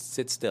just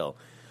sit still.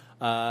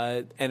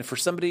 And for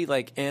somebody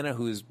like Anna,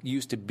 who is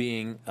used to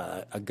being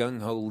a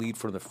gung ho lead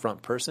from the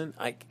front person,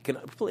 I can,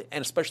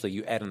 and especially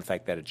you add in the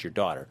fact that it's your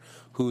daughter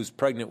who's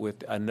pregnant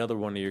with another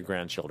one of your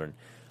grandchildren,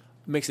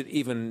 makes it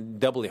even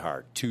doubly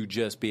hard to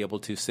just be able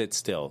to sit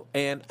still.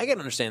 And I can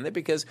understand that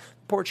because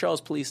Port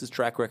Charles Police's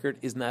track record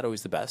is not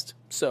always the best.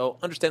 So,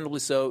 understandably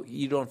so,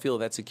 you don't feel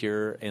that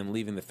secure in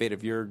leaving the fate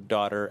of your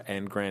daughter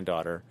and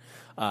granddaughter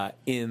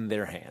in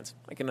their hands.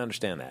 I can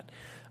understand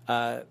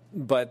that.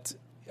 But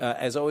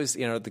as always,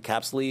 the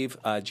cops leave.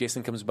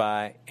 Jason comes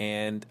by,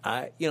 and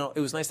it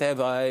was nice to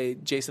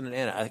have Jason and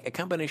Anna, a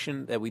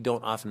combination that we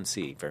don't often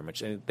see very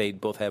much. And they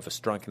both have a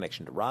strong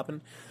connection to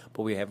Robin,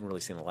 but we haven't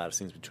really seen a lot of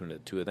scenes between the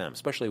two of them,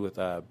 especially with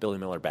Billy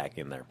Miller back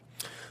in there.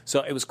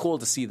 So it was cool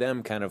to see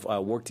them kind of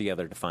work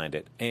together to find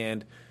it.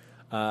 And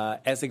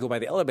as they go by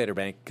the elevator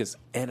bank, because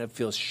Anna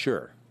feels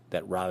sure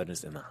that Robin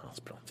is in the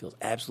hospital, feels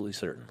absolutely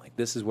certain, like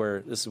this is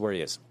where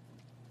he is.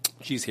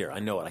 She's here. I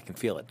know it. I can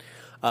feel it.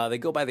 They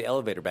go by the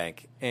elevator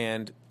bank,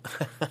 and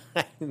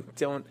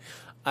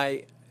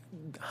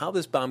how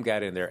this bomb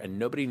got in there, and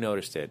nobody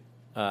noticed it,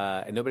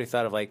 and nobody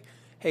thought of like,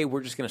 hey,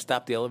 we're just going to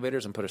stop the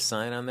elevators and put a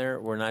sign on there.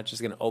 We're not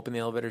just going to open the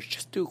elevators.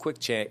 Just do a quick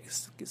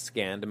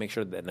scan to make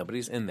sure that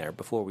nobody's in there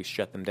before we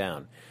shut them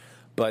down.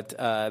 But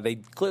they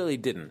clearly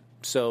didn't.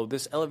 So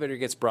this elevator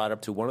gets brought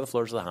up to one of the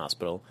floors of the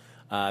hospital.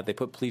 They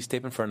put police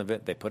tape in front of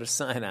it. They put a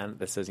sign on it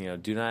that says,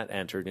 do not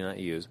enter, do not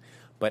use.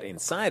 But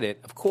inside it,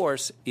 of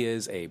course,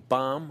 is a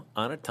bomb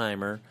on a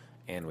timer,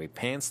 and we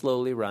pan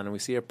slowly around, and we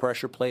see a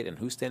pressure plate, and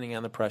who's standing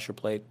on the pressure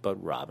plate but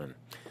Robin,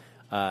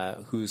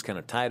 who's kind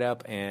of tied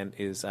up and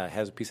has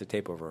a piece of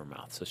tape over her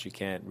mouth, so she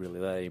can't really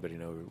let anybody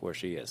know where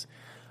she is.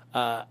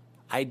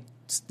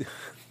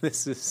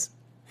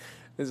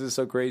 This is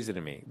so crazy to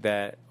me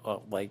that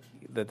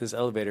that this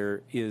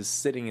elevator is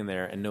sitting in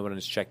there and no one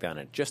has checked on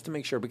it just to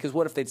make sure. Because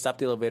what if they'd stopped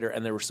the elevator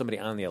and there was somebody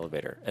on the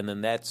elevator, and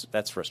then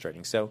that's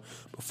frustrating. So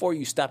before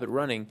you stop it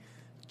running,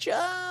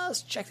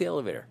 just check the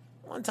elevator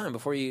one time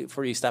before you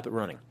stop it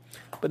running.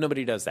 But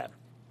nobody does that.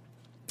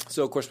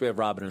 So of course we have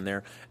Robin in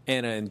there.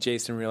 Anna and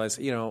Jason realize,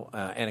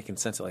 Anna can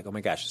sense it, like, oh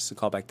my gosh, this is a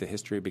callback to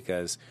history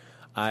because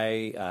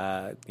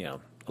Olivia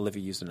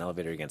used an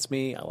elevator against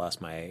me. I lost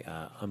my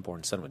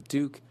unborn son with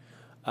Duke.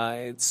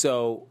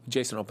 So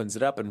Jason opens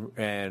it up,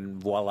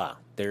 and voila,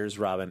 there's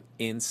Robin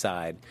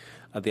inside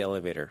of the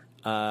elevator.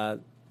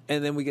 And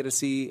then we get to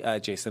see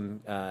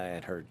Jason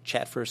and her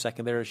chat for a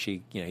second there.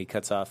 He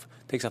takes off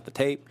the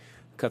tape,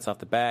 cuts off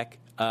the back,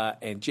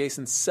 and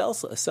Jason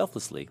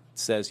selflessly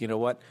says, you know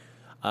what,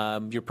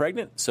 you're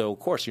pregnant, so of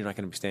course you're not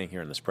going to be staying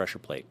here on this pressure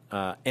plate.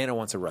 Anna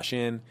wants to rush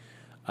in.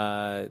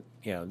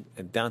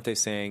 And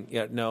Dante's saying,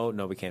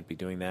 no, we can't be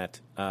doing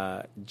that.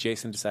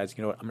 Jason decides,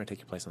 you know what, I'm going to take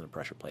your place on the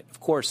pressure plate. Of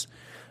course,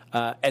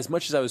 as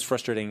much as I was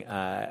frustrating,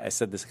 I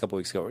said this a couple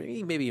weeks ago, or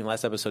maybe in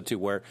last episode too,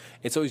 where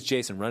it's always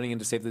Jason running in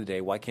to save the day.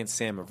 Why can't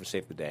Sam ever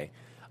save the day?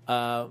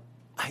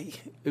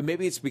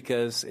 Maybe it's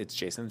because it's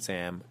Jason and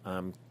Sam.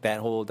 That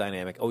whole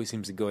dynamic always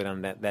seems to go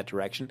down that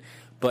direction.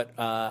 But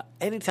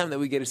anytime that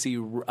we get to see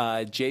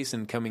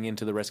Jason coming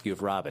into the rescue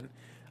of Robin,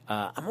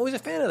 I'm always a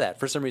fan of that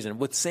for some reason.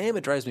 With Sam,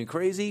 it drives me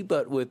crazy,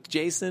 but with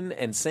Jason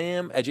and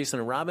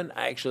Robin,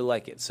 I actually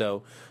like it.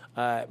 So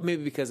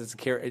maybe because it's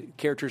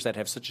characters that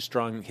have such a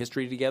strong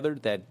history together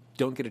that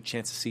don't get a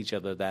chance to see each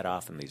other that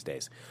often these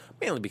days.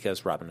 Mainly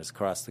because Robin is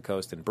across the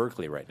coast in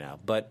Berkeley right now.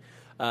 But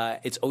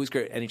it's always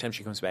great anytime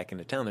she comes back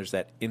into town. There's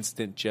that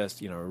instant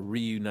just,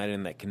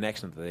 reuniting that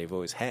connection that they've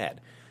always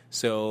had.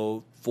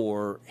 So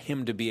for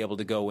him to be able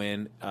to go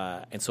in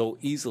and so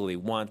easily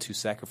want to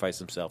sacrifice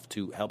himself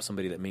to help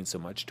somebody that means so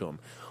much to him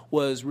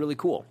was really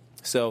cool.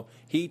 So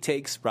he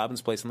takes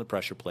Robin's place on the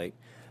pressure plate.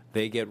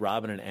 They get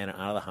Robin and Anna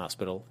out of the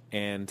hospital.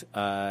 And,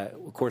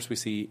 of course, we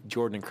see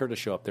Jordan and Curtis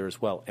show up there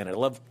as well. And I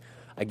love,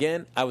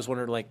 again, I was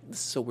wondering, this is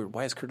so weird.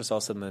 Why is Curtis all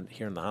of a sudden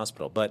here in the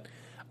hospital? But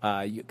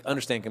you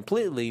understand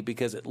completely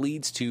because it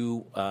leads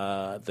to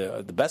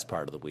the best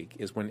part of the week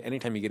is when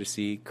anytime you get to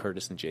see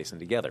Curtis and Jason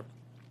together.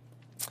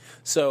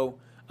 So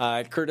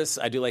Curtis,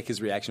 I do like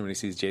his reaction when he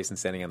sees Jason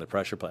standing on the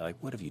pressure plate. Like,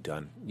 what have you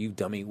done? You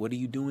dummy. What are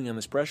you doing on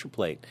this pressure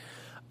plate?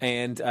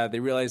 And they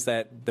realize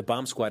that the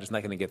bomb squad is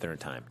not going to get there in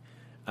time.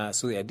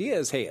 So the idea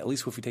is, hey, at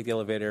least if we take the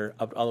elevator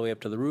up all the way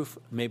up to the roof,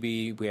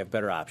 maybe we have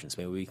better options.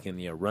 Maybe we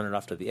can run it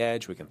off to the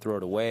edge, we can throw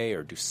it away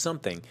or do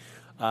something,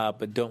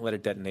 but don't let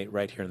it detonate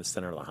right here in the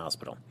center of the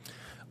hospital.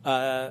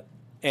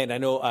 And I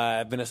know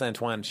Vanessa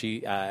Antoine,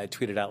 she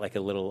tweeted out like a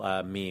little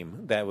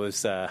meme that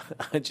was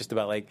just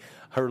about like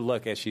her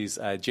look as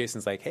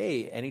Jason's like,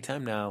 hey,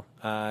 anytime now,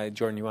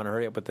 Jordan, you want to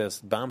hurry up with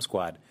this bomb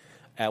squad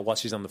while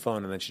she's on the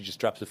phone, and then she just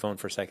drops the phone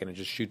for a second and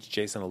just shoots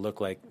Jason a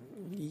look like,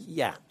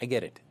 yeah, I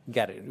get it.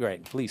 Got it.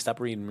 Right. Please stop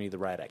reading me the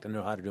riot act. I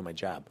know how to do my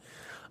job.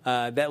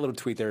 That little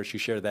tweet there, she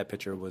shared that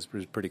picture, was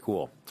pretty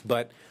cool.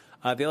 But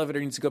the elevator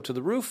needs to go up to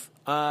the roof.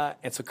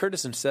 And so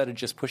Curtis, instead of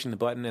just pushing the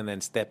button and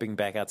then stepping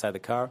back outside the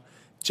car,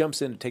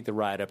 jumps in to take the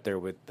ride up there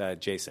with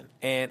Jason.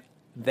 And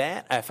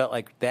that, I felt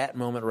like that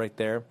moment right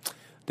there,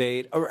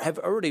 they have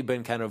already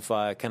been kind of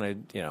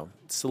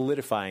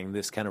solidifying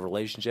this kind of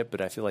relationship.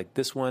 But I feel like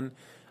this one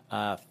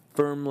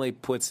firmly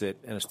puts it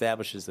and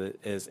establishes it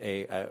as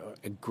a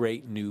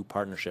great new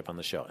partnership on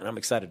the show. And I'm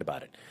excited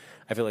about it.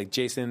 I feel like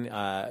Jason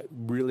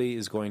really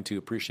is going to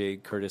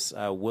appreciate Curtis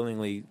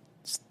willingly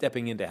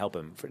stepping in to help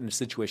him in a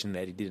situation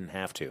that he didn't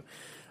have to.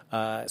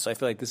 So I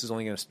feel like this is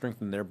only going to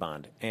strengthen their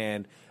bond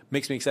and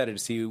makes me excited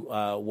to see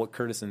what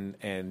Curtis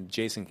and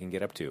Jason can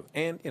get up to.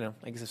 And,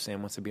 I guess if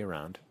Sam wants to be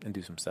around and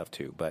do some stuff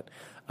too. But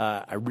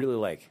I really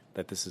like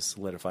that this is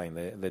solidifying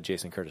the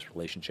Jason-Curtis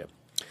relationship.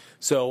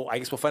 So I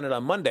guess we'll find out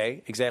on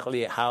Monday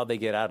exactly how they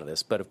get out of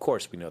this. But, of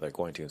course, we know they're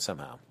going to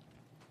somehow.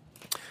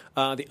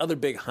 The other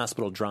big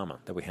hospital drama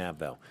that we have,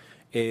 though,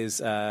 is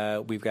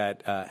we've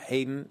got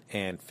Hayden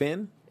and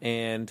Finn.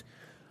 And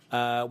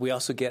we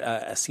also get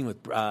a scene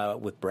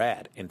with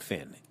Brad and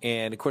Finn.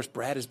 And, of course,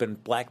 Brad has been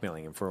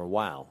blackmailing him for a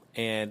while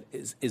and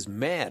is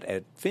mad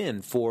at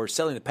Finn for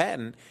selling the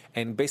patent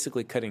and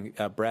basically cutting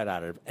Brad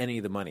out of any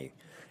of the money.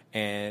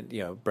 And,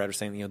 Brad was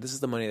saying, this is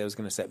the money that was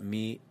going to set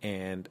me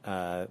and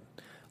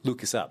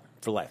Lucas up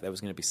for life. That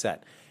was going to be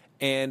set.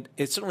 And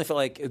it certainly felt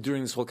like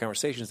during this whole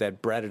conversation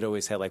that Brad had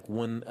always had like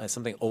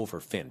something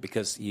over Finn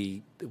because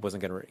he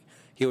wasn't going to.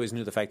 He always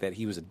knew the fact that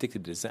he was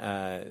addicted to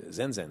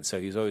Zen. So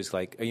he was always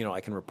like,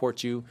 I can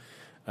report you.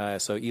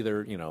 So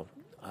either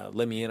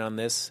let me in on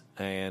this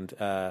and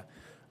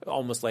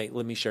almost like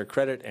let me share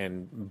credit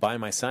and buy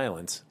my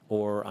silence,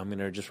 or I'm going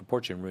to just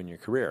report you and ruin your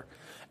career.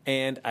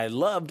 And I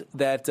loved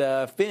that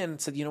Finn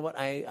said, you know what,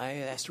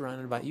 I asked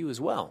around about you as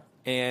well.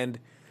 And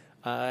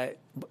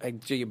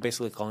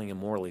basically calling him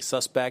morally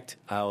suspect.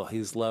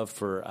 His love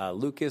for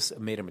Lucas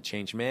made him a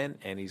changed man,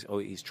 and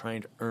he's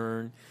trying to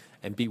earn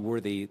and be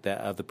worthy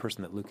of the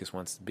person that Lucas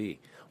wants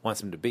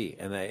him to be.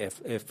 And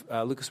if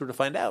Lucas were to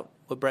find out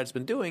what Brad's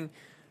been doing,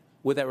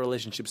 would that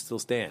relationship still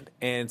stand?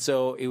 And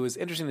so it was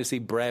interesting to see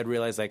Brad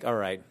realize, like, all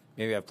right,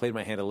 maybe I've played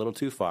my hand a little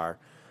too far.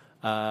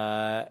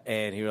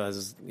 And he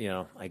realizes,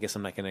 I guess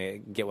I'm not going to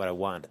get what I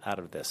want out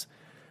of this.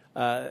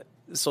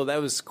 So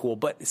that was cool.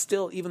 But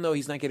still, even though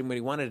he's not getting what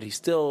he wanted, he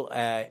still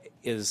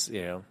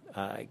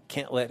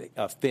can't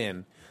let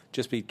Finn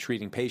just be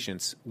treating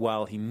patients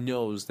while he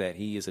knows that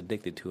he is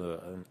addicted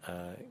to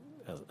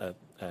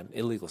an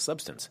illegal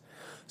substance.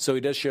 So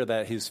he does share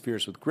his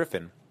fears with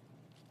Griffin.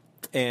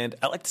 And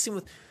I like to see him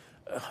with...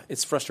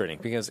 it's frustrating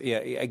because,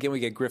 again,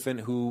 we get Griffin,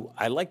 who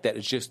I like that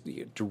is just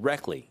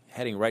directly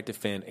heading right to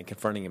Finn and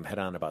confronting him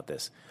head-on about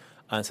this.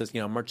 And says,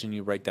 I'm marching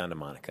you right down to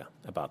Monica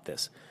about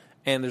this.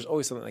 And there's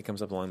always something that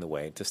comes up along the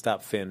way to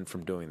stop Finn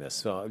from doing this.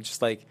 So I'm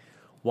just like,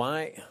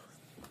 why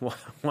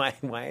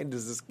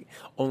does this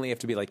only have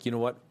to be like, you know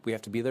what? We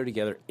have to be there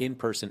together in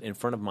person in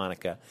front of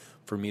Monica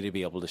for me to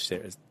be able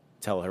to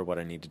tell her what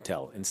I need to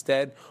tell.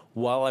 Instead,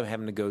 while I'm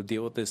having to go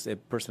deal with this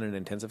person in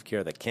intensive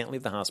care that can't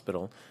leave the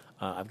hospital,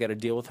 I've got to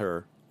deal with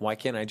her. Why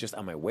can't I just,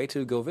 on my way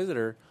to go visit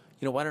her,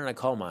 why don't I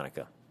call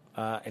Monica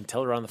and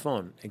tell her on the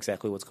phone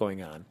exactly what's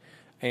going on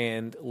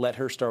and let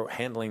her start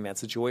handling that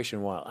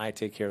situation while I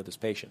take care of this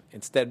patient?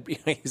 Instead,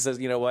 he says,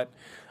 you know what?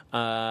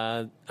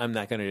 I'm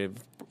not going to,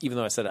 even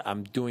though I said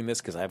I'm doing this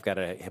because I've got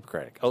a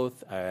Hippocratic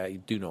oath, I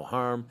do no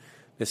harm.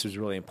 This is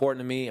really important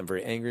to me. I'm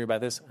very angry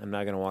about this. I'm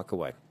not going to walk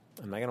away.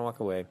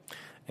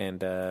 And,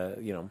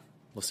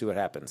 We'll see what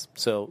happens.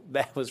 So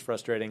that was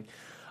frustrating.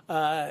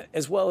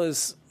 As well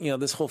as,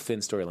 this whole Finn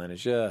storyline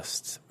is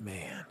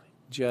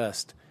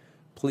just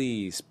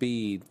please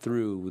speed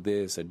through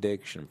this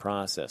addiction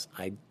process.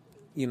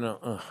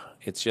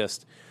 It's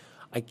just,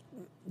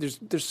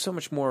 there's so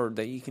much more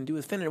that you can do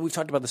with Finn. And we've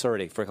talked about this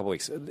already for a couple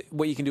weeks.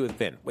 What you can do with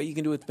Finn.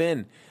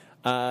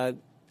 That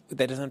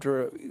doesn't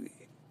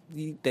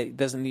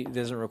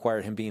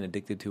require him being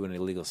addicted to an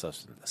illegal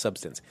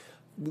substance.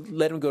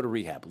 Let him go to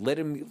rehab. Let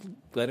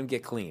him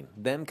get clean.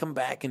 Then come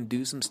back and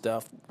do some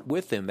stuff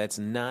with him. That's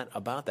not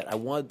about that.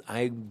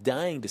 I'm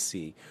dying to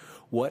see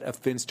what a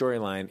Finn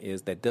storyline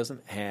is that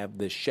doesn't have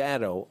the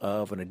shadow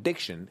of an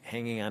addiction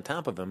hanging on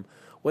top of him.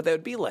 What that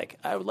would be like.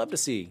 I would love to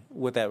see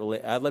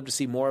I'd love to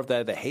see more of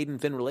the Hayden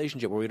Finn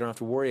relationship where we don't have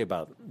to worry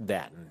about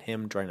that and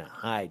him trying to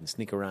hide and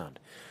sneak around.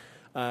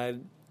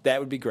 That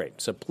would be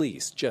great. So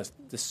please, just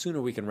the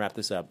sooner we can wrap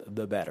this up,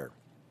 the better.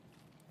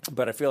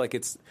 But I feel like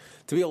it's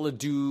to be able to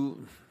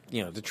do,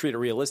 to treat it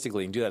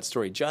realistically and do that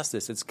story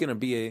justice. It's going to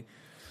be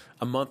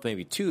a month,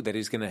 maybe two, that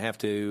he's going to have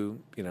to,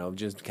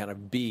 just kind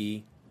of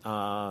be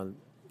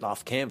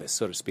off canvas,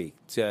 so to speak,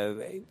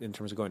 in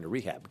terms of going to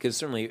rehab. Because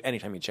certainly,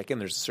 anytime you check in,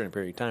 there's a certain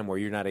period of time where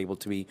you're not able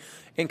to be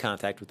in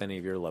contact with any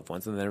of your loved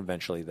ones, and then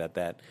eventually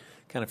that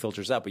kind of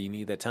filters out. But you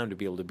need that time to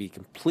be able to be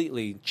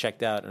completely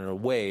checked out and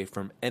away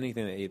from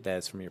anything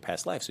that's from your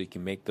past life, so you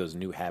can make those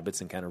new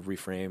habits and kind of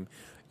reframe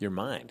your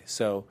mind.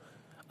 So.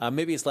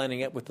 Maybe it's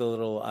lining up with a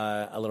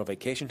little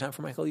vacation time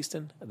for Michael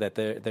Easton, that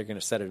they're going to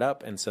set it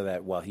up, and so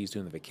that while he's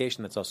doing the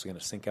vacation, that's also going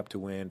to sync up to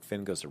when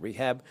Finn goes to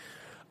rehab.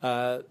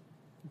 The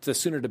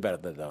sooner the better,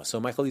 though. So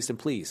Michael Easton,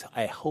 please,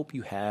 I hope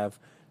you have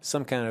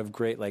some kind of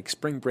great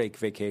spring break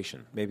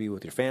vacation, maybe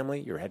with your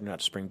family. You're heading out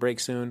to spring break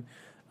soon,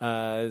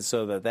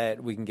 so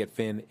that we can get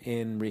Finn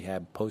in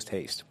rehab post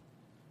haste.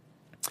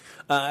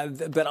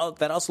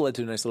 That also led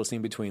to a nice little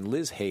scene between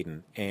Liz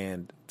Hayden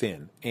and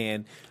Finn,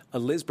 and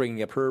Liz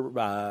bringing up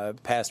her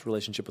past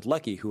relationship with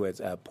Lucky, who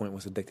at a point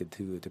was addicted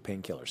to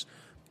painkillers.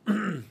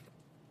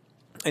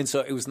 And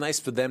so it was nice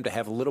for them to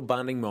have a little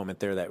bonding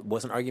moment there that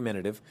wasn't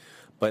argumentative,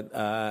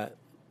 but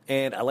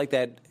and I like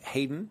that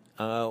Hayden,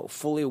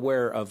 fully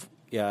aware of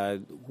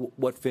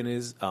what Finn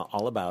is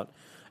all about,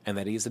 and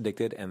that he's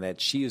addicted, and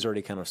that she has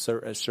already kind of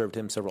served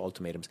him several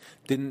ultimatums.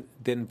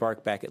 Didn't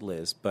bark back at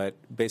Liz, but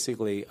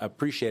basically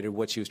appreciated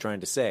what she was trying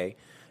to say.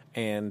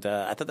 And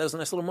I thought that was a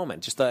nice little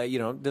moment. Just,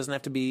 it doesn't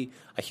have to be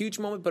a huge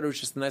moment, but it was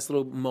just a nice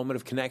little moment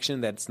of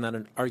connection that's not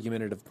an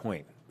argumentative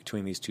point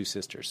between these two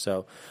sisters.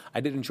 So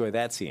I did enjoy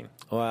that scene.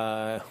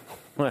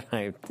 What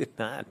I did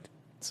not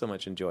so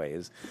much enjoy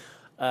is,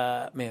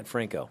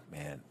 Franco.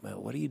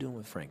 What are you doing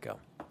with Franco?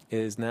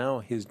 Now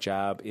his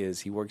job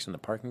is he works in the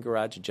parking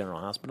garage at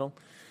General Hospital,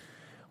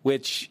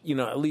 which,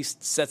 at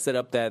least sets it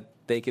up that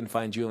they can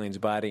find Julian's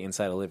body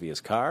inside Olivia's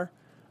car.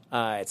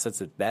 It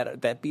sets it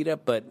that beat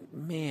up, but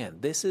man,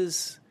 this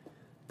is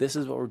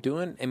what we're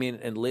doing. I mean,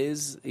 and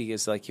Liz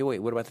is like, wait,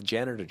 what about the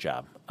janitor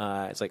job?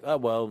 It's like, oh,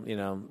 well,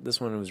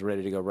 this one was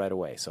ready to go right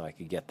away, so I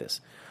could get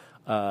this.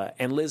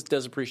 And Liz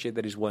does appreciate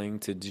that he's willing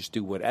to just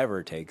do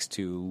whatever it takes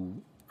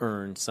to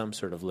earn some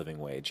sort of living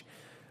wage.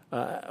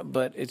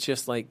 But it's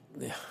just like,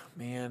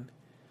 man,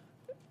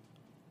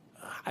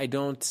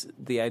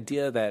 the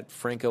idea that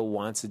Franco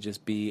wants to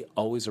just be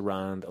always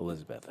around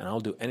Elizabeth, and I'll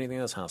do anything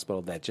in this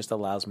hospital that just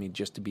allows me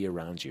just to be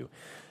around you.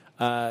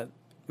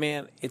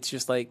 Man, it's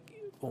just like,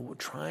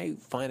 try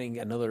finding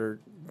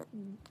another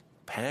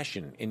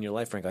passion in your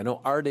life, Franco. I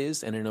know art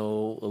is, and I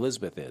know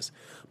Elizabeth is,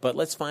 but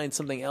let's find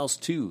something else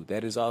too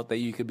that is all that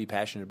you could be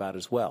passionate about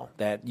as well.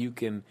 That you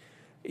can't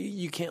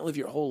live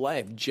your whole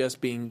life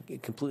just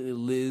being completely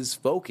Liz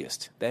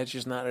focused. That's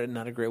just not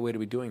a great way to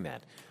be doing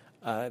that.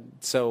 I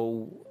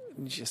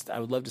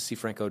would love to see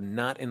Franco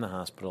not in the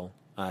hospital,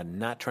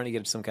 not trying to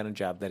get some kind of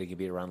job that he could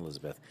be around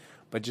Elizabeth,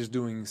 but just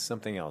doing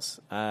something else.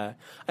 I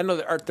know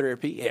that art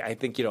therapy, I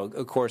think,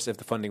 of course, if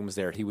the funding was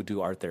there, he would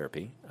do art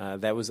therapy.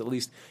 That was at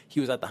least, he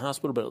was at the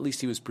hospital, but at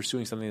least he was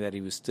pursuing something that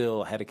he was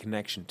still had a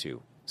connection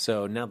to.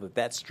 So now that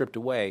that's stripped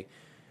away,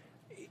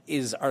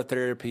 is art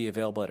therapy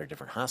available at a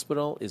different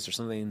hospital? Is there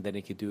something that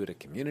he could do at a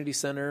community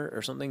center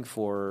or something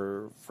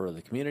for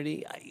the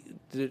community?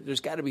 There's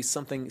got to be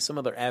some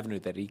other avenue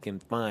that he can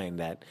find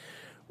that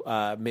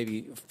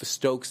maybe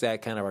stokes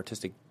that kind of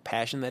artistic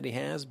passion that he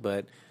has,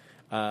 but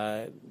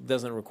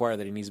doesn't require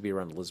that he needs to be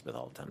around Elizabeth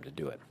all the time to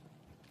do it.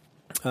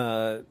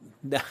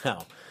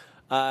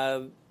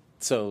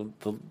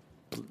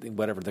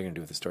 Whatever they're going to do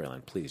with the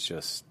storyline, please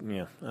just,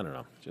 I don't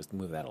know, just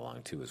move that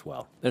along too as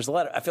well. I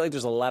feel like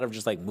there's a lot of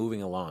just like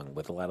moving along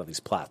with a lot of these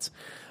plots.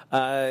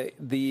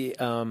 The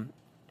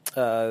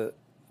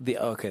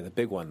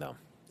big one though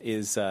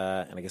is,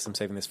 and I guess I'm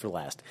saving this for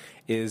last,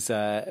 is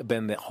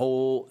been the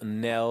whole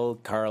Nell,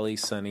 Carly,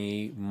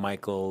 Sonny,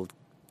 Michael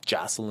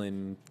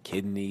Jocelyn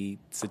kidney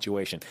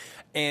situation.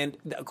 And,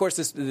 of course,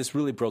 this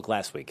really broke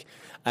last week.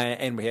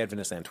 And we had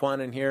Vanessa Antoine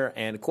in here.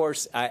 And, of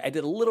course, I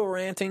did a little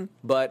ranting,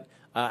 but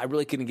I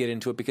really couldn't get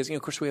into it because,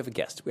 of course, we have a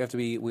guest. We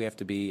have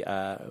to be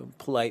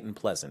polite and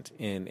pleasant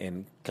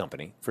in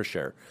company, for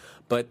sure.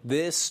 But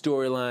this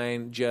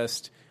storyline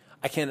just...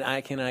 I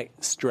cannot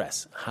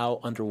stress how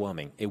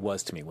underwhelming it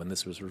was to me when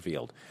this was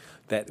revealed.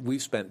 That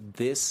we've spent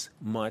this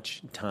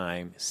much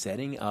time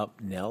setting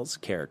up Nell's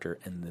character,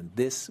 and then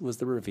this was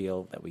the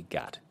reveal that we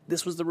got.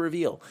 This was the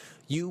reveal.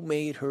 You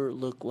made her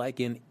look like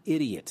an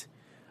idiot.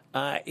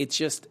 It's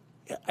just,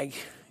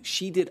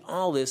 she did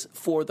all this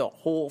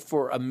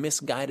for a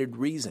misguided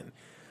reason.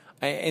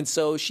 And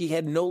so she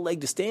had no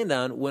leg to stand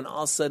on when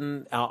all of a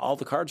sudden all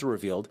the cards were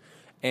revealed.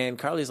 And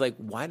Carly's like,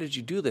 why did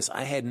you do this?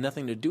 I had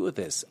nothing to do with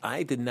this.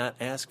 I did not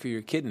ask for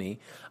your kidney.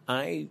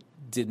 I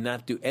did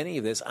not do any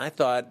of this. I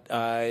thought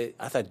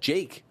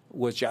Jake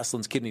was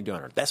Jocelyn's kidney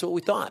donor. That's what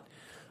we thought.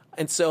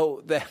 And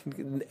so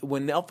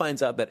when Nell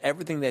finds out that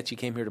everything that she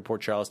came here to Port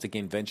Charles to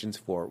gain vengeance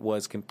for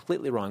was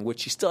completely wrong,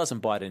 which she still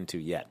hasn't bought into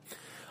yet.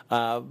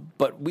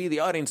 But we, the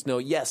audience, know,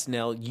 yes,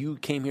 Nell, you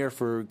came here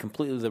for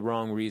completely the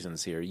wrong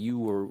reasons here. You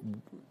were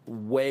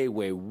way,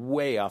 way,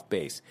 way off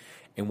base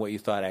in what you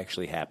thought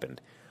actually happened.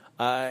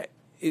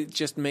 It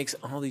just makes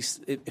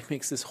it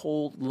makes this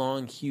whole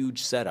long,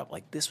 huge setup.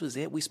 Like, this was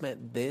it. We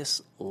spent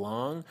this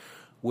long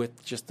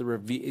with just the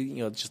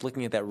review, just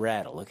looking at that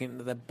rattle, looking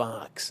at that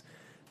box.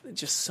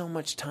 Just so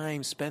much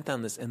time spent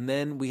on this. And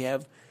then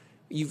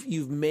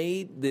you've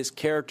made this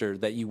character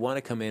that you want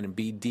to come in and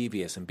be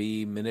devious and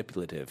be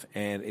manipulative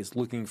and is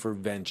looking for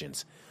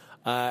vengeance.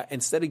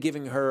 Instead of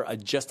giving her a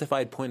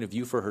justified point of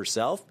view for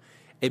herself,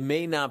 it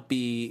may not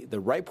be the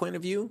right point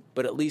of view,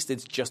 but at least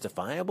it's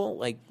justifiable.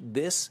 Like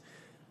this,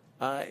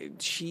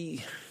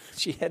 she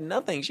had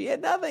nothing. She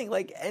had nothing.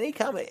 Like any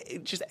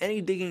comment, just any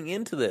digging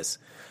into this,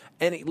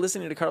 and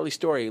listening to Carly's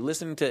story,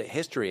 listening to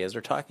history as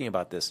they're talking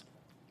about this,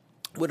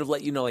 would have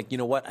let you know, like, you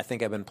know what, I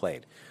think I've been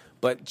played.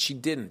 But she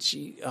didn't.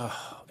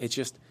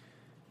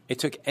 It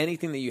took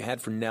anything that you had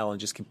for Nell and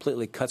just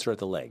completely cuts her at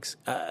the legs.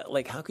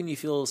 Like, how can you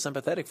feel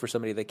sympathetic for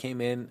somebody that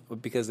came in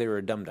because they were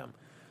a dum-dum?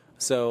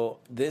 So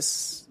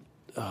this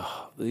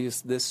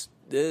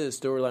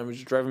storyline was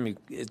just driving me.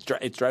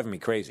 It's driving me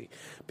crazy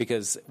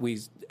because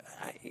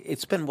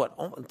it's been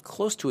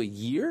close to a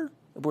year.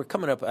 We're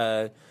coming up,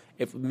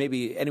 if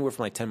maybe anywhere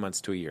from like 10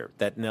 months to a year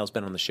that Nell's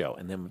been on the show,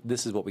 and then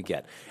this is what we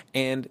get.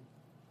 And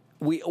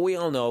we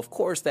all know, of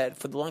course, that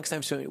for the longest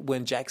time, so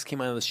when Jax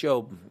came on the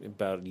show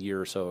about a year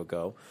or so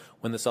ago,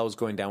 when this all was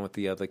going down with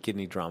the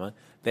kidney drama,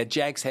 that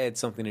Jax had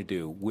something to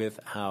do with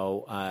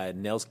how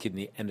Nell's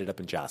kidney ended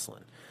up in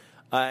Jocelyn.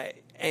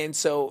 And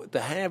so to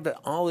have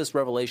all this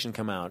revelation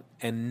come out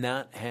and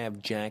not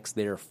have Jax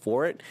there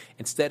for it,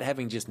 instead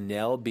having just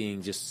Nell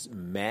being just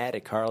mad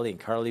at Carly and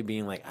Carly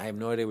being like, I have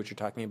no idea what you're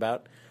talking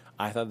about.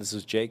 I thought this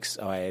was Jake's.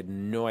 Oh, I had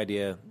no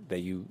idea that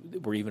you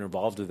were even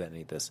involved with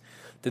any of this.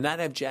 To not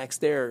have Jax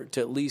there to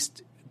at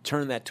least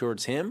turn that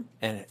towards him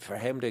and for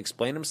him to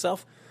explain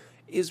himself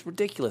is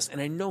ridiculous. And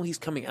I know he's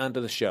coming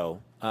onto the show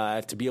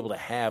to be able to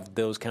have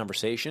those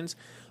conversations.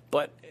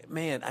 But,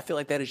 man, I feel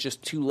like that is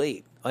just too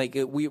late. Like,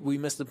 we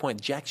missed the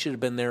point. Jax should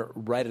have been there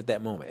right at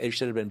that moment. It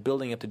should have been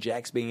building up to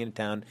Jax being in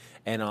town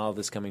and all of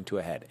this coming to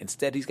a head.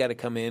 Instead, he's got to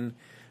come in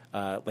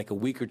like a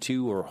week or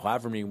two or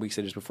however many weeks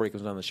it is before he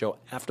comes on the show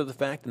after the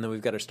fact, and then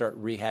we've got to start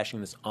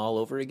rehashing this all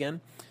over again.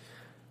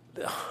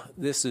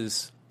 This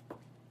is,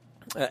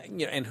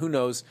 and who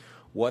knows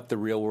what the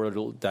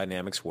real-world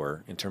dynamics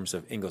were in terms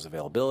of Ingo's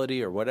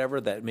availability or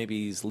whatever that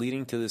maybe is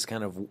leading to this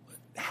kind of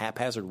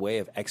haphazard way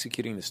of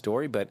executing the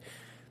story, but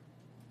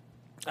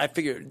I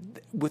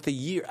figured with a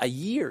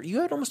year,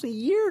 you had almost a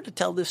year to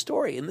tell this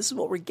story, and this is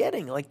what we're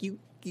getting. Like, you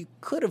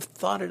could have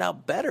thought it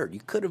out better. You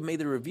could have made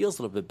the reveals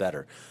a little bit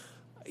better.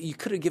 You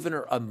could have given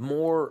her a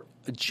more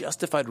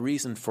justified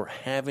reason for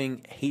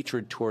having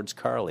hatred towards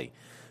Carly,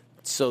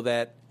 so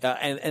that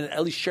and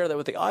at least share that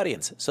with the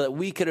audience, so that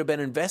we could have been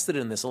invested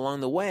in this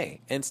along the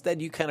way.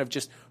 Instead, you kind of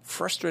just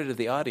frustrated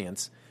the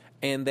audience,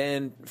 and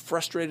then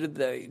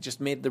just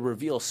made the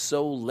reveal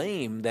so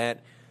lame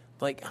that,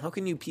 like, how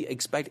can you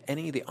expect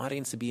any of the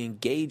audience to be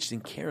engaged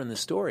and care in the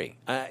story?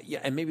 Yeah,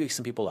 and maybe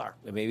some people are.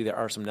 Maybe there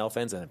are some Nell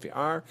fans, and if you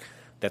are,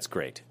 that's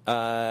great.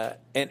 And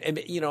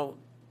you know,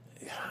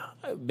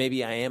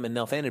 maybe I am a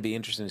Nell fan. It'd be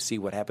interesting to see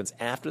what happens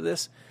after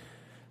this.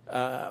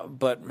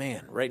 But,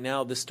 man, right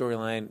now, this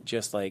storyline,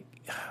 just like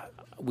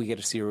we get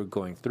to see her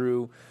going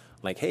through.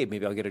 Like, hey,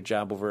 maybe I'll get a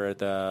job over at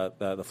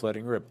the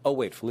Floating Rib. Oh,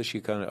 wait,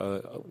 Felicia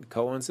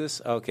co-owns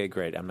this? Okay,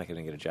 great. I'm not going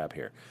to get a job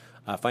here.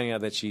 Finding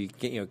out that she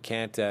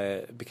can't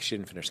because she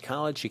didn't finish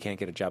college, she can't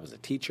get a job as a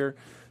teacher.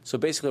 So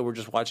basically, we're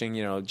just watching,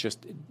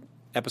 just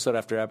episode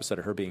after episode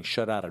of her being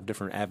shut out of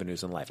different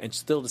avenues in life, and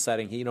still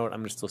deciding, hey, you know what, I'm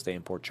going to still stay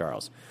in Port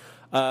Charles.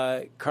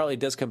 Carly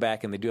does come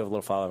back, and they do have a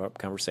little follow-up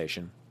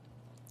conversation.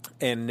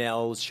 And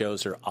Nell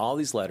shows her all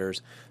these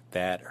letters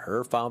that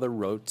her father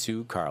wrote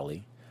to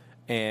Carly,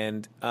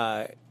 and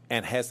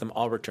has them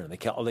all returned.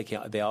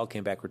 They all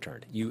came back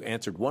returned. You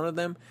answered one of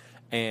them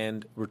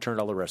and returned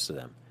all the rest of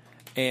them.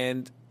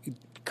 And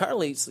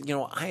Carly,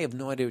 I have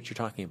no idea what you're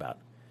talking about.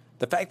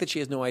 The fact that she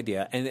has no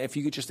idea, and if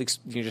you could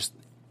just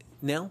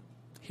Nell,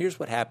 here's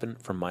what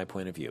happened from my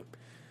point of view.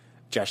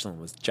 Jocelyn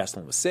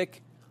was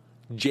sick.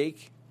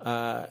 Jake,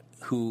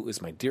 who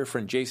is my dear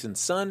friend Jason's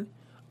son,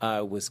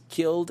 was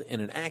killed in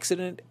an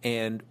accident,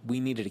 and we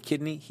needed a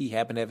kidney. He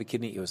happened to have a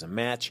kidney. It was a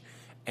match,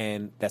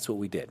 and that's what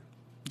we did.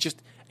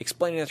 Just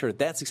explaining that to her.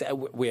 That's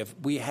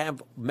we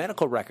have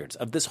medical records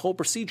of this whole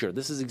procedure.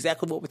 This is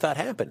exactly what we thought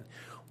happened.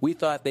 We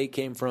thought they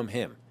came from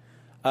him,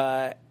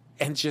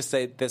 and just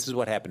say this is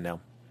what happened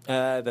now.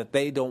 That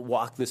they don't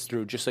walk this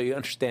through, just so you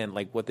understand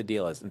what the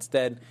deal is.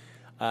 Instead,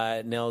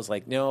 Nell's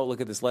like, no,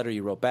 look at this letter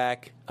you wrote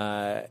back,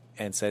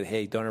 and said,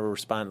 hey, don't ever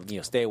respond.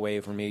 Stay away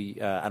from me.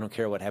 I don't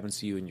care what happens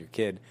to you and your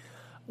kid.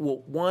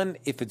 Well, one,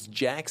 if it's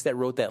Jax that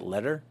wrote that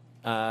letter,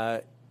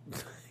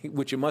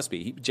 which it must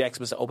be, Jax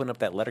must have opened up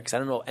that letter, because I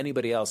don't know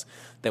anybody else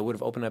that would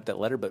have opened up that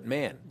letter. But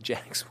man,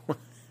 Jax,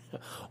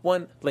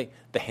 one,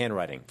 the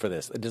handwriting for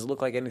this, it doesn't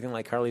look like anything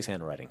like Carly's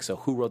handwriting. So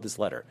who wrote this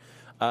letter?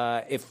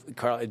 If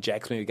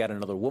Jax maybe got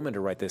another woman to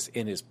write this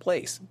in his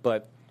place,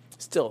 but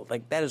still,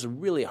 that is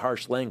really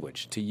harsh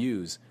language to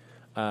use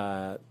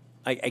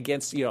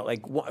against,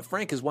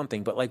 Frank is one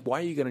thing, but why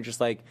are you going to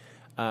just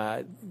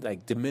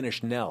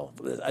diminish Nell,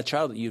 a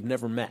child that you've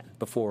never met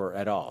before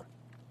at all?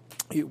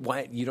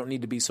 Why you don't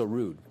need to be so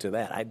rude to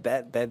that?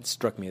 That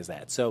struck me as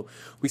that. So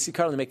we see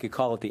Carly make a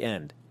call at the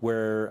end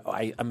where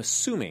I'm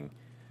assuming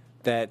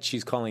that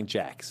she's calling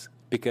Jax,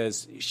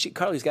 because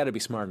Carly's got to be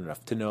smart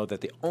enough to know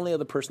that the only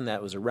other person that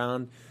was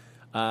around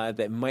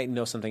that might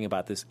know something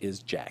about this is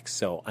Jax.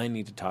 So I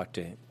need to talk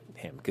to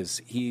him,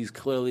 because he's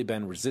clearly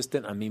been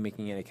resistant on me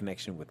making any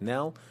connection with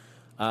Nell.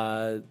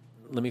 Let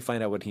me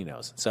find out what he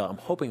knows. So I'm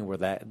hoping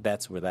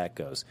that's where that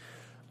goes.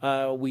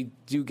 We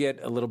do get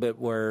a little bit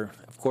where,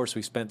 of course,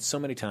 we spent so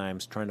many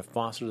times trying to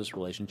foster this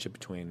relationship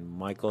between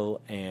Michael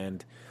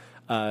and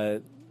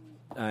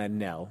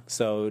Nell.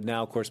 So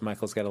now, of course,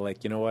 Michael's got to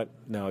you know what?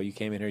 No, you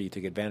came in here, you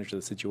took advantage of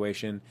the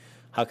situation.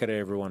 How could I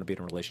ever want to be in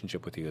a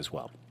relationship with you as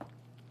well?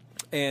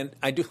 And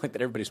I do like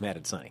that everybody's mad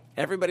at Sonny.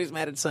 Everybody's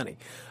mad at Sonny.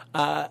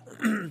 But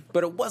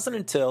it wasn't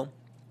until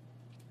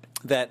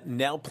that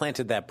Nell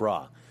planted that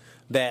bra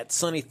that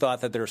Sonny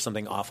thought that there was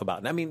something off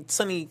about it. I mean,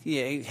 Sonny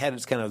he had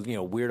his kind of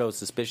weirdo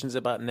suspicions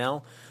about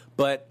Nell,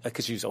 but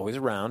because she was always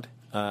around,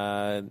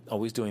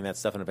 always doing that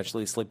stuff, and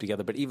eventually sleep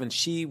together. But even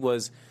she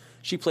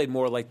played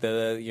more like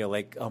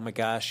the oh my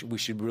gosh, we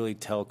should really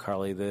tell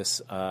Carly this.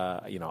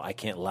 I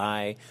can't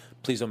lie.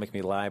 Please don't make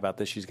me lie about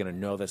this. She's going to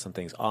know that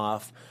something's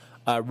off.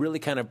 Really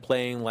kind of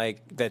playing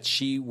like that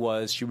she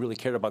really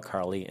cared about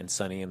Carly and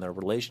Sonny and their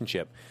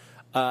relationship.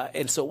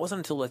 And so it wasn't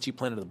until that she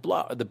planted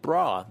the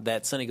bra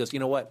that Sonny goes, you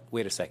know what?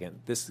 Wait a second.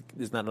 This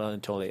is not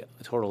totally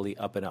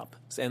up and up.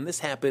 And this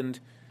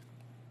happened,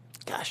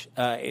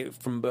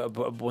 from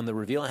when the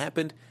reveal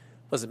happened,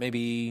 was it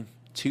maybe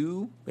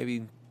 3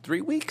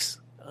 weeks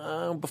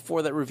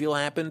before that reveal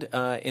happened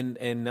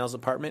in Nell's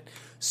apartment?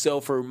 So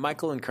for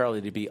Michael and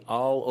Carly to be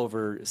all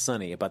over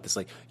Sonny about this,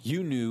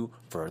 you knew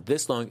for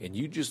this long and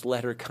you just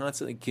let her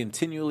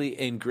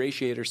continually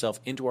ingratiate herself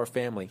into our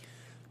family.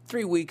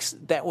 3 weeks,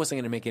 that wasn't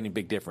going to make any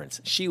big difference.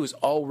 She was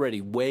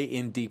already way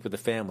in deep with the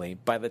family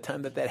by the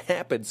time that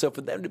happened. So for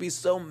them to be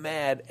so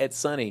mad at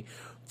Sonny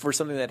for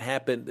something that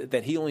happened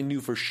that he only knew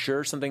for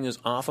sure something was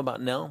off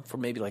about Nell for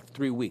maybe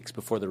 3 weeks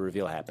before the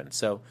reveal happened.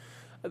 So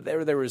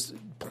there was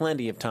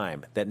plenty of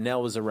time that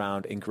Nell was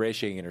around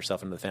ingratiating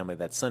herself into the family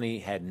that Sonny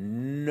had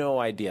no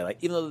idea.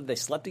 Even though they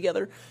slept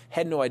together,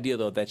 had no idea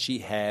though that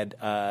she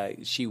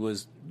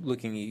was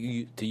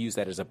looking to use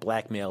that as a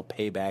blackmail,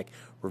 payback,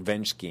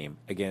 revenge scheme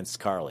against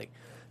Carly.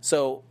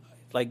 So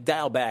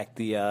dial back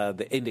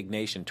the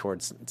indignation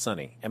towards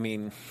Sonny. I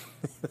mean,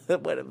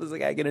 what was the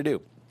guy going to do?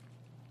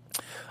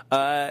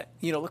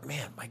 Look,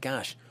 man, my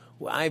gosh.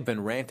 Well, I've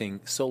been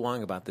ranting so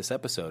long about this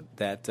episode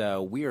that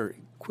we are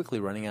quickly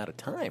running out of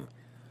time.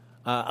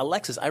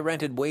 Alexis, I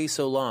ranted way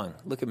so long.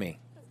 Look at me.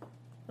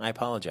 I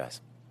apologize.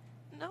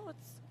 No,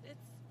 it's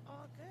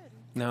all good.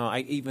 No,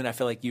 I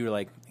feel like you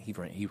were he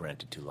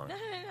ranted too long. No.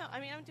 I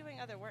mean, I'm doing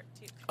other work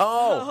too.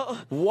 Oh,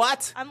 so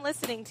what? I'm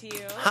listening to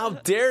you. How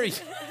dare you?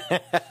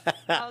 I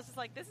was just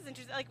this is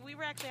interesting. We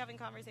were actually having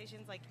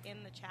conversations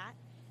in the chat,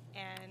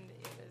 and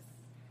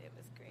it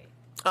was great.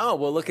 Oh,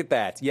 well, look at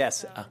that.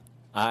 Yes. So.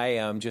 I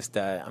am just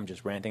I'm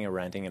just ranting and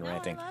ranting and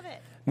ranting. I love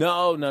it.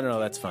 No,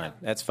 that's fine.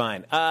 That's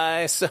fine.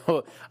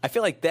 So I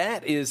feel like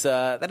that is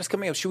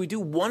coming up. Should we do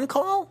one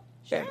call?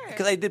 Sure.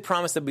 Because I did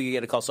promise that we could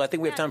get a call. So I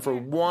think we have time for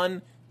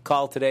one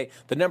call today.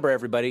 The number,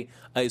 everybody,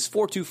 is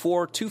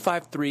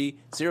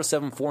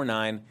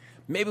 424-253-0749.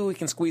 Maybe we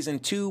can squeeze in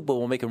two, but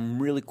we'll make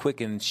them really quick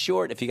and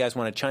short. If you guys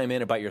want to chime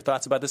in about your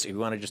thoughts about this, if you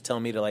want to just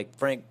tell me to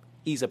Frank,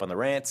 ease up on the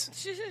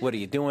rants. What are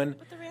you doing?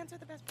 But the rants are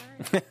the best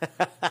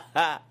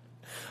part.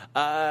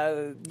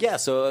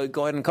 So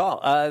go ahead and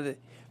call.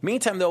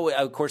 Meantime, though,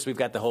 of course, we've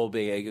got the whole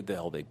big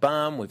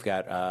bomb. We've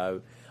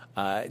got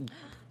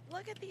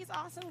look at these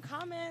awesome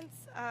comments.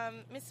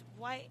 Miss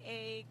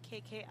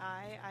YAKKI.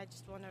 I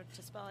just wanted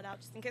to spell it out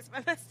just in case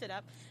I messed it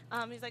up.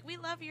 He's like, we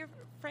love your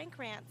Frank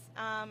rants.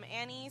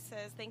 Annie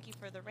says, thank you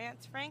for the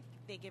rants, Frank.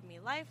 They give me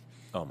life.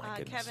 Oh, my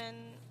goodness. Kevin,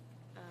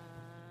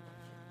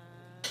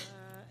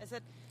 I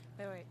said,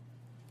 wait.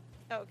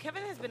 Oh,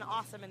 Kevin has been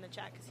awesome in the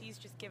chat because he's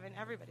just given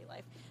everybody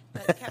life.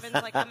 But Kevin's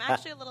like, I'm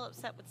actually a little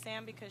upset with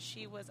Sam because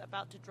she was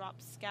about to drop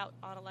Scout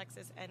on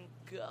Alexis and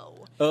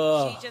go.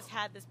 Ugh. She just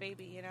had this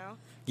baby, you know?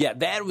 Yeah,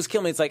 that was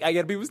killing me. It's like, I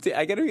gotta be with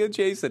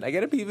Jason. I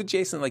gotta be with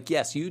Jason. Like,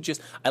 yes,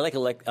 I like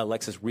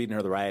Alexis reading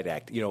her the riot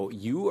act. You know,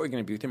 you are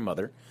gonna be with your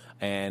mother,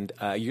 and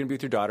you're gonna be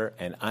with your daughter,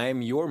 and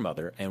I'm your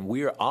mother, and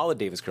we are all the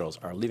Davis girls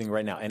are leaving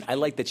right now. And I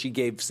like that she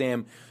gave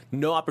Sam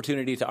no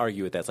opportunity to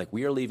argue with that. It's like,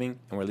 we are leaving,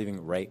 and we're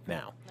leaving right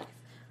now. Nice.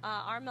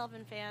 Our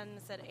Melvin fan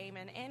said,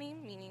 amen, Annie,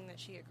 meaning that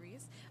she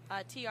agrees.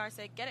 TR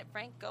said, get it,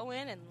 Frank, go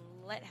in and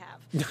let have.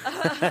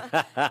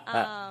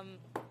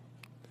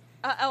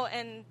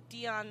 And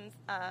Dion's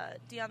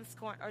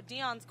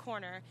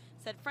Corner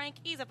said, Frank,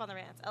 ease up on the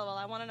rants. LOL,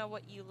 I want to know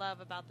what you love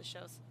about the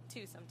show,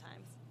 too,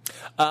 sometimes.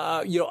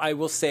 I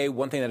will say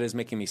one thing that is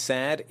making me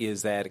sad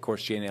is that, of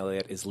course, Jane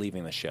Elliott is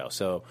leaving the show.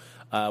 So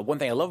one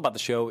thing I love about the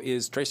show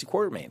is Tracy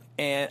Quartermain.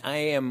 And I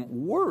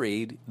am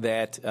worried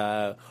that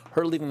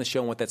her leaving the show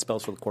and what that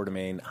spells for the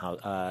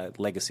Quartermain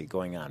legacy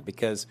going on.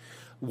 Because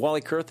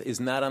Wally Kurth is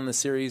not on the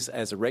series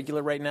as a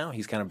regular right now.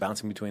 He's kind of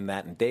bouncing between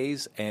that and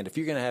Days. And if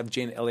you're going to have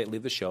Jane Elliott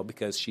leave the show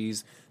because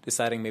she's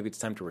deciding maybe it's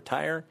time to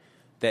retire,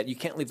 that you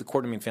can't leave the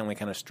Quartermain family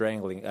kind of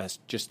strangling us,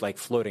 just like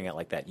floating out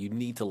like that. You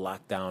need to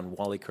lock down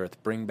Wally Kurth,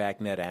 bring back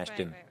Ned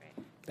Ashton.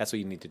 Right. That's what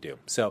you need to do.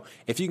 So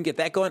if you can get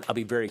that going, I'll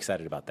be very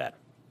excited about that.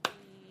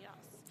 Yes.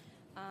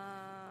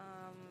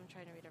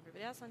 Trying to read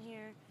everybody else on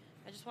here.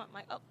 I just want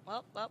my...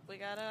 we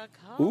got a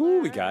call. Ooh,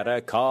 we got a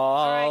call.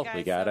 All right, guys,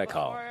 we got a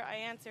call. Before I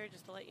answer,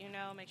 just to let you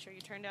know, make sure you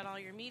turn down all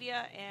your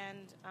media,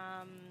 and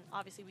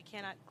obviously we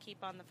cannot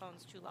keep on the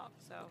phones too long.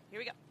 So here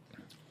we go.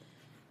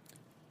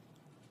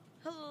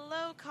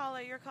 Hello, caller.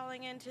 You're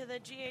calling into the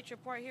GH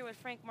Report here with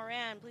Frank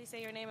Moran. Please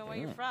say your name and where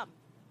you're from.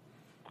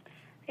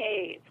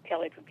 Hey, it's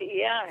Kelly from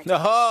PTI.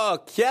 Oh,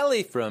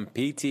 Kelly from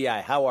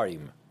PTI. How are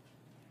you?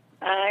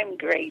 I'm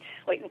great.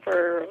 Waiting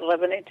for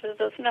 11 inches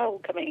of snow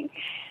coming.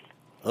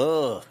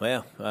 Oh,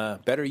 well,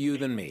 better you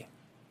than me.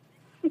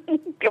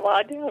 Come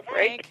on now,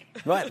 Frank.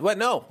 What?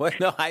 No.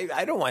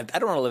 I don't want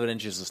 11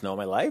 inches of snow in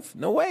my life.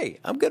 No way.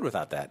 I'm good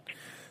without that.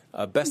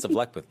 Best of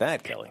luck with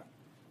that, Kelly.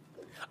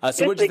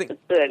 So what'd you think?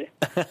 Good.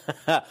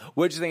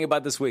 What'd you think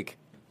about this week?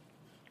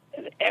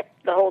 The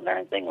whole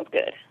darn thing was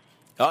good.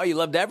 Oh, you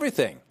loved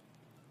everything.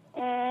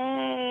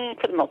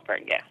 For the most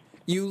part, yeah.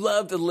 You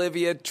loved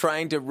Olivia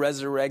trying to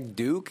resurrect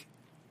Duke?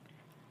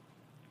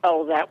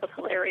 Oh, that was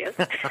hilarious.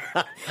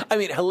 I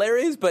mean,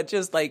 hilarious, but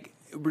just like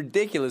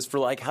ridiculous for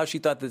like how she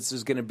thought this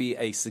was going to be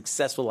a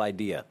successful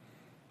idea.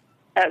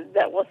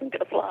 That wasn't going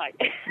to fly.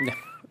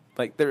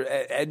 Like there,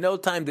 at no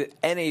time did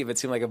any of it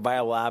seem like a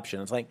viable option.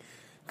 It's like,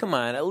 come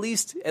on, at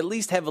least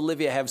have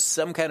Olivia have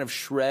some kind of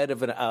shred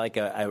of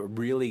a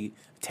really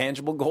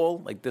tangible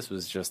goal. Like this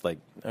was just like,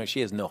 she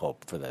has no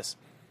hope for this.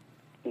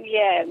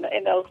 Yeah,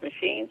 and those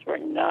machines were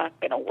not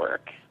going to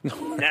work.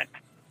 No.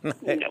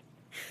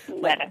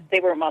 They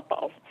were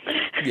mothballs.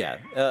 Yeah,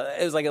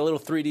 it was like a little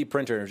 3D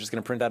printer. It was just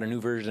going to print out a new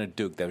version of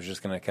Duke that was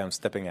just going to come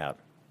stepping out.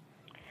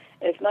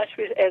 As much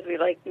as we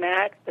like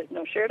Max, with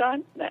no shirt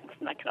on, that's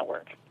not going to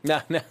work.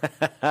 No.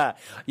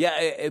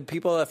 Yeah,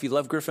 people, if you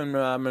love Griffin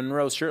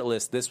Monroe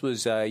shirtless, this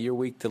was your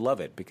week to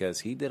love it because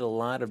he did a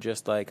lot of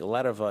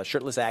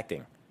shirtless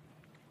acting.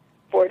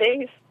 4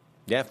 days.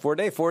 Yeah, 4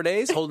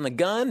 days, holding a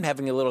gun,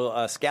 having a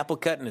little scalpel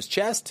cut in his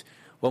chest.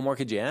 What more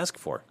could you ask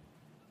for?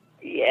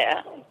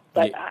 Yeah,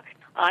 but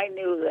I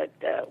knew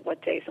that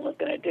what Jason was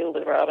going to do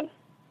with Robin.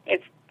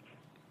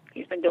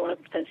 He's been doing it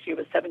since she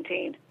was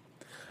 17.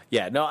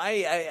 Yeah, no,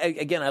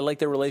 I like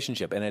their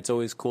relationship, and it's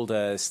always cool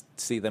to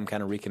see them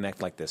kind of reconnect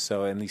like this.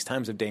 So in these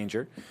times of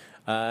danger,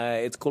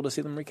 it's cool to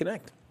see them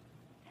reconnect.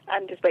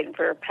 I'm just waiting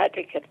for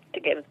Patrick to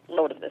get a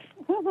load of this.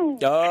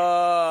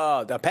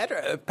 Oh,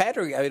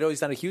 Patrick, I know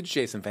he's not a huge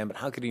Jason fan, but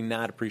how could he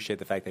not appreciate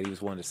the fact that he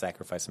was willing to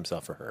sacrifice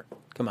himself for her?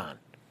 Come on.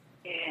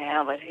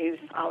 Yeah, but he's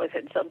always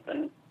had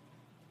something.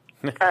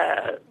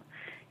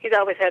 He's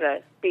always had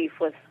a beef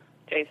with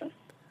Jason.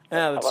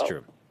 That's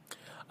true.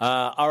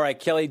 All right,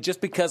 Kelly, just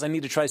because I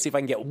need to try to see if I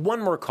can get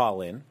one more call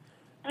in.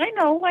 I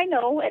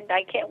know, and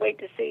I can't wait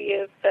to see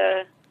if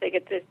they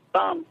get this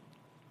bomb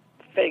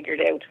figured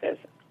out, because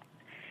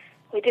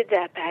we did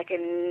that back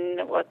in,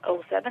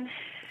 2007?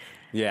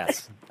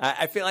 Yes.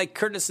 I feel like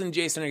Curtis and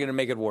Jason are going to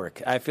make it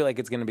work. I feel like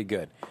it's going to be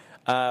good.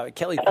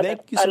 Kelly,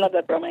 thank you so much. I love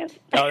that bromance.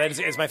 Oh,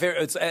 it's my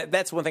favorite.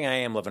 That's one thing I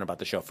am loving about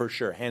the show, for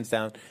sure. Hands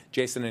down,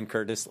 Jason and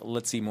Curtis.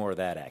 Let's see more of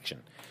that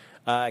action.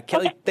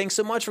 Kelly, Thanks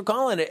so much for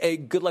calling. Hey,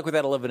 good luck with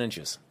that 11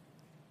 inches.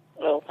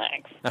 Well,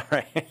 thanks. All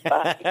right.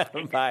 Bye.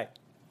 Bye.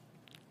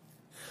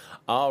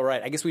 All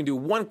right. I guess we can do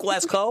one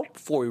last call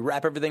before we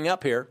wrap everything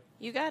up here.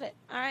 You got it.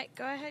 All right,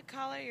 go ahead,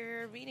 caller.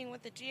 You're meeting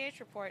with the GH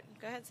Report.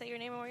 Go ahead, say your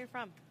name and where you're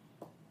from.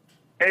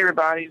 Hey,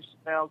 everybody. It's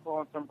Mel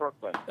calling from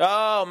Brooklyn.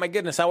 Oh, my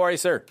goodness. How are you,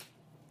 sir?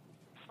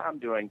 I'm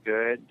doing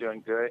good.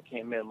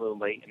 Came in a little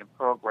late in the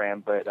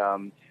program, but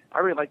I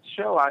really like the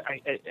show. I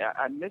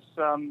miss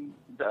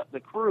the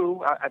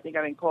crew. I think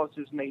I didn't call it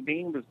since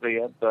Nadine was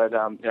there, but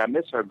I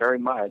miss her very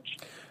much.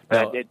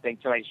 But I did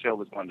think tonight's show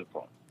was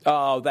wonderful.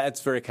 Oh, that's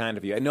very kind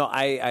of you. No,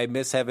 I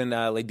miss having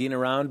Ladine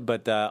around,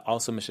 but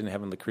also missing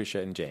having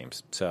Lucretia and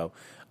James. So,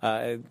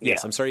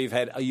 yes, I'm sorry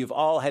you've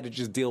all had to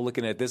just deal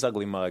looking at this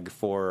ugly mug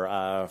for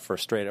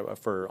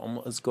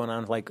almost going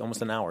on like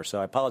almost an hour. So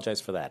I apologize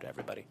for that,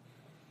 everybody.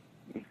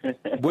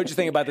 What'd you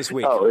think about this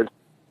week?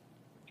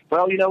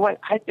 Well, you know what?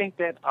 I think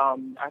that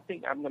I'm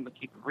going to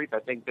keep it brief. I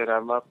think that I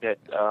love that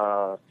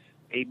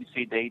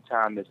ABC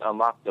Daytime has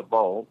unlocked the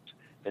vault,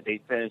 that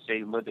they finished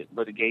a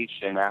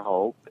litigation, I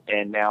hope,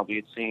 and now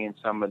we're seeing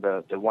some of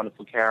the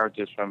wonderful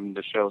characters from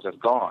the shows that's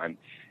gone.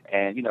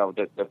 And, you know,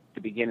 the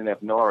beginning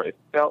of Nora, it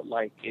felt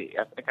like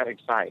I got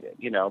excited,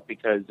 you know,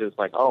 because it was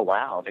like, oh,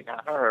 wow, they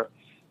got her.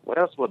 What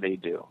else will they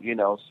do? You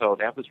know, so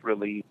that was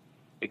really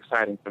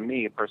exciting for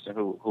me, a person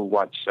who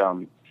watched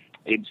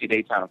ABC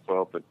Daytime for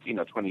over,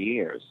 20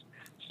 years.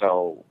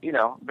 So,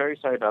 very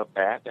excited about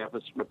that. That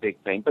was a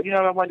big thing. But,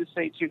 I wanted to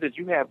say, too, that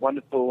you have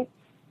wonderful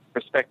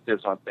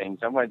perspectives on things.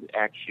 I wanted to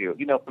ask you,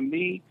 for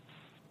me,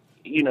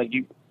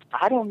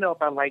 I don't know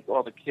if I like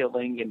all the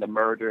killing and the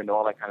murder and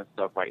all that kind of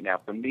stuff right now.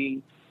 For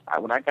me,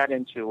 when I got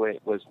into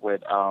it was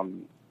with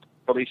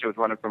Felicia was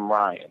running from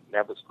Ryan.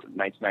 That was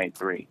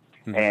 1993.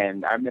 Mm-hmm.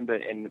 And I remember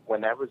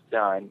when that was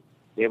done,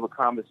 there were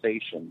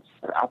conversations.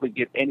 I would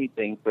give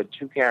anything for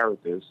two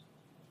characters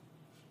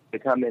to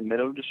come in the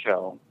middle of the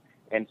show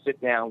and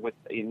sit down with,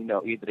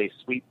 either they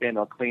sweeping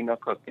or cleaning or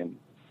cooking,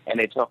 and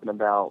they're talking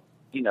about,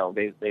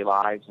 their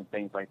lives and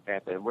things like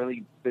that. They're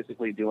really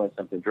physically doing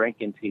something,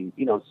 drinking tea,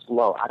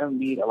 slow. I don't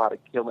need a lot of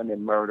killing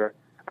and murder.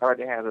 I'd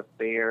rather have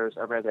affairs.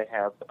 I'd rather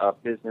have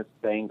business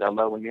things. I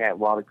love when you had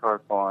Wally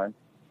Kirk on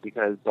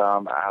because,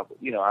 I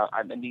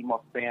need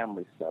more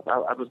family stuff.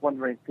 I was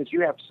wondering, because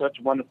you have such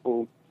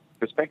wonderful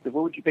perspective,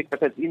 what would you pick?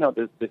 Because,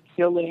 the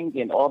killing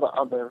and all the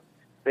other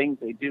things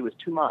they do is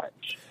too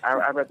much.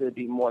 I'd rather it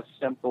be more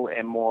simple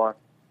and more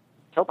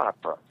soap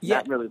opera,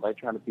 not really like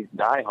trying to be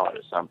Die Hard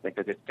or something,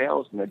 because it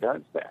fails when it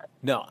does that.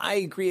 No, I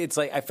agree. It's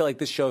like I feel like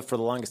this show for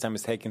the longest time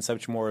has taken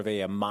such more of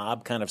a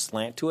mob kind of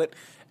slant to it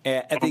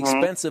at the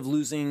expense of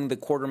losing the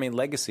Quartermain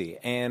legacy.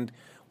 And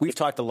we've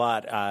talked a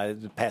lot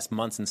the past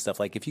months and stuff.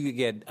 Like if you could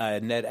get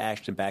Ned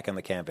Ashton back on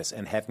the canvas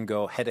and have him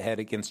go head-to-head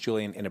against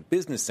Julian in a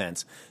business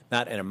sense,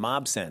 not in a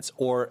mob sense,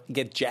 or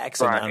get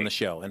Jackson on the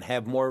show and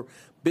have more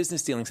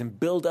business dealings and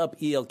build up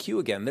ELQ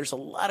again. There's a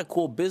lot of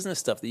cool business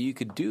stuff that you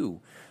could do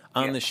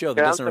on the show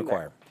that doesn't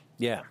require.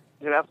 Yeah.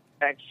 I'll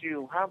ask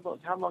you, how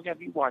long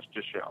have you watched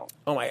the show?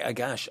 Oh my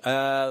gosh.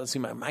 Let's see.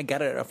 I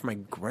got it from my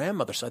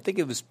grandmother, so I think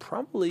it was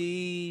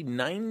probably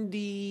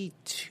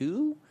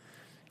 92.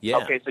 Yeah.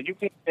 Okay, so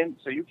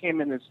you came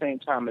in the same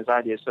time as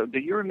I did. So do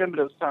you remember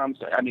those times?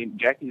 I mean,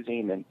 Jackie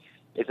Zeman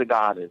is a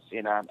goddess,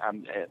 and I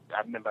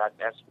remember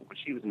that's when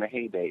she was in the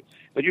heyday.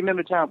 But you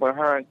remember the time where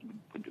her,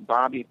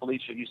 Bobby, and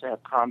Felicia used to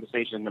have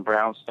conversations in the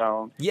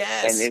brownstone?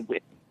 Yes. And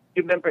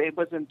you remember it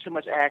wasn't too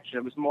much action.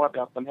 It was more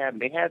about them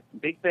they had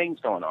big things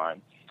going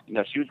on.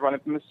 She was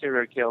running from a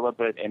serial killer,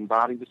 and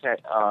Bobby was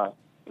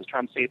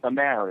trying to save her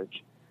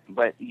marriage.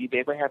 But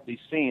they would have these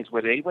scenes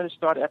where they wouldn't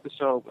start an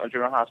episode of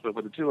General Hospital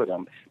with the two of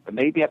them. But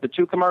maybe after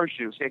two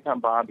commercials, here come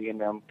Bobby and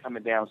them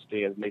coming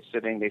downstairs, and they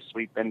sitting, they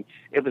sweeping.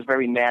 It was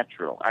very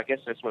natural. I guess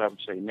that's what I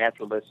would say,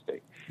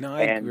 naturalistic. No,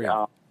 I agree.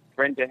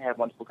 Brenda had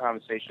wonderful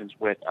conversations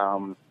with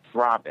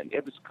Robin.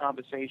 It was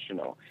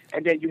conversational.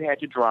 And then you had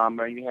your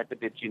drama, you had the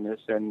bitchiness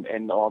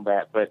and all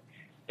that. But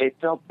it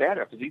felt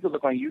better because you could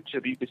look on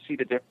YouTube, you could see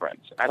the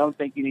difference. I don't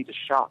think you need to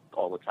shock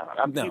all the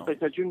time. No.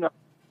 Because you know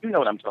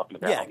what I'm talking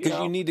about. Yeah, because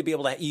you need to be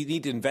able to. You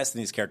need to invest in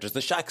these characters.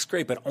 The shock's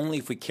great, but only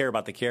if we care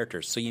about the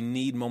characters. So you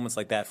need moments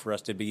like that for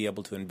us to be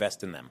able to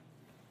invest in them.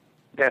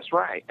 That's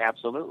right,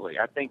 absolutely.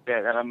 I think that,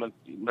 and I'm going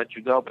to let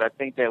you go, but I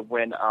think that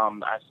when I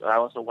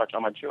also watch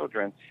All My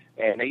Children,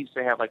 and they used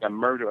to have like a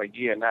murder a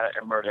year, not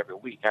a murder every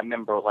week. I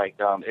remember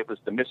it was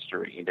the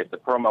mystery, that the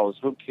promos,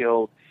 who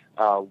killed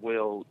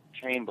Will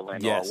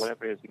Chamberlain or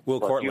whatever it is. Will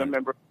Cortland. You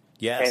remember?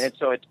 Yes. And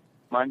so it's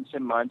months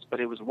and months, but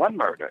it was one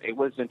murder. It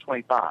wasn't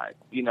 25,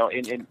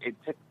 and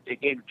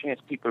it gave a chance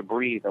for people to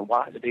breathe, and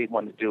why did they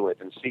want to do it,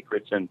 and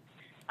secrets, and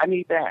I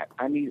need that.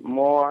 I need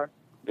more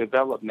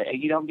development.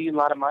 And you don't need a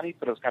lot of money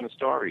for those kind of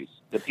stories.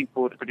 The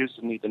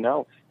producers need to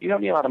know. You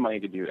don't need a lot of money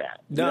to do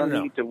that. You don't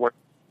need to work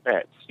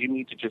sets. You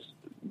need to just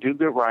do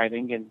good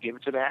writing and give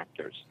it to the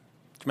actors.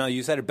 Jamal,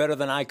 you said it better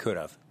than I could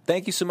have.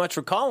 Thank you so much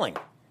for calling.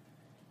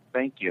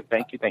 Thank you.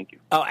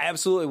 Oh,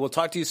 absolutely. We'll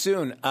talk to you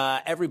soon.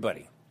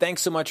 Everybody,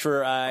 thanks so much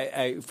for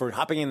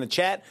hopping in the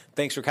chat.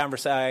 Thanks for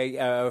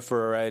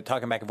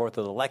talking back and forth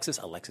with Alexis.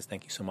 Alexis,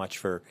 thank you so much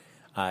for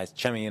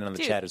chiming in on the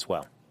chat as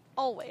well.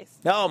 Always.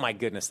 Oh, my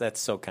goodness. That's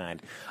so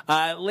kind.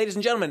 Ladies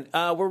and gentlemen,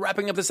 we're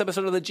wrapping up this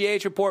episode of the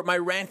GH Report. My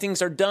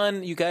rantings are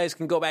done. You guys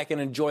can go back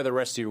and enjoy the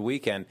rest of your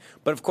weekend.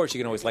 But, of course, you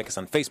can always like us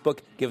on Facebook,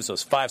 give us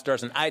those 5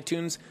 stars on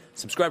iTunes,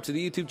 subscribe to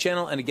the YouTube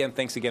channel, and, again,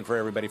 thanks again for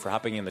everybody for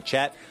hopping in the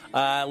chat.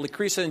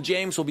 Lucretia and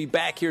James will be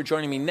back here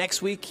joining me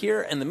next week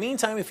here. In the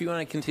meantime, if you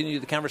want to continue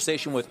the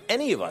conversation with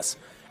any of us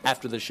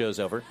after the show's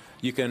over,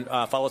 you can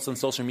follow us on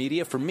social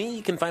media. For me,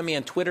 you can find me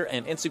on Twitter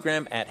and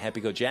Instagram at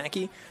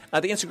HappyGoJackie.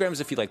 The Instagram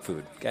is if you like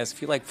food. Guys,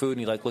 if you like food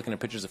and you like looking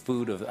at pictures of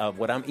food, of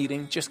what I'm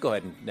eating, just go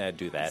ahead and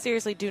do that.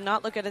 Seriously, do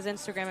not look at his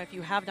Instagram if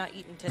you have not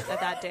eaten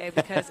that day,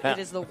 because it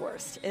is the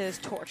worst. It is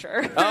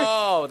torture.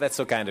 Oh, that's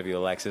so kind of you,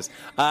 Alexis.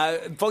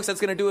 Folks, that's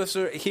going to do us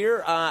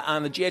here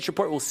on the GH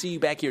Report. We'll see you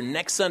back here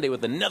next Sunday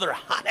with another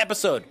hot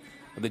episode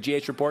of the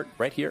GH Report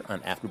right here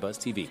on AfterBuzz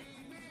TV.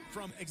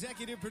 From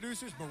executive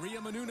producers Maria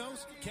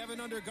Menounos, Kevin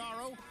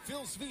Undergaro,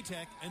 Phil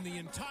Svitek, and the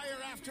entire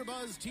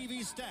AfterBuzz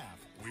TV staff,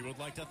 we would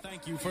like to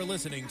thank you for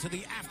listening to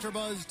the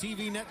AfterBuzz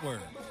TV network.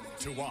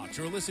 To watch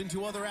or listen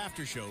to other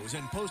after shows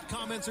and post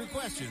comments or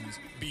questions,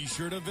 be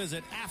sure to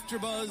visit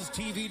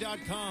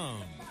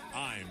AfterBuzzTV.com.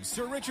 I'm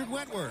Sir Richard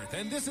Wentworth,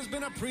 and this has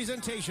been a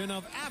presentation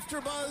of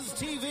AfterBuzz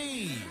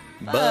TV.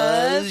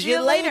 Buzz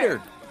you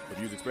later. The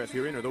views expressed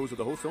herein are those of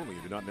the hosts only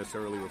and do not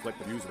necessarily reflect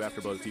the views of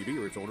AfterBuzz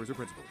TV or its owners or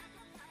principals.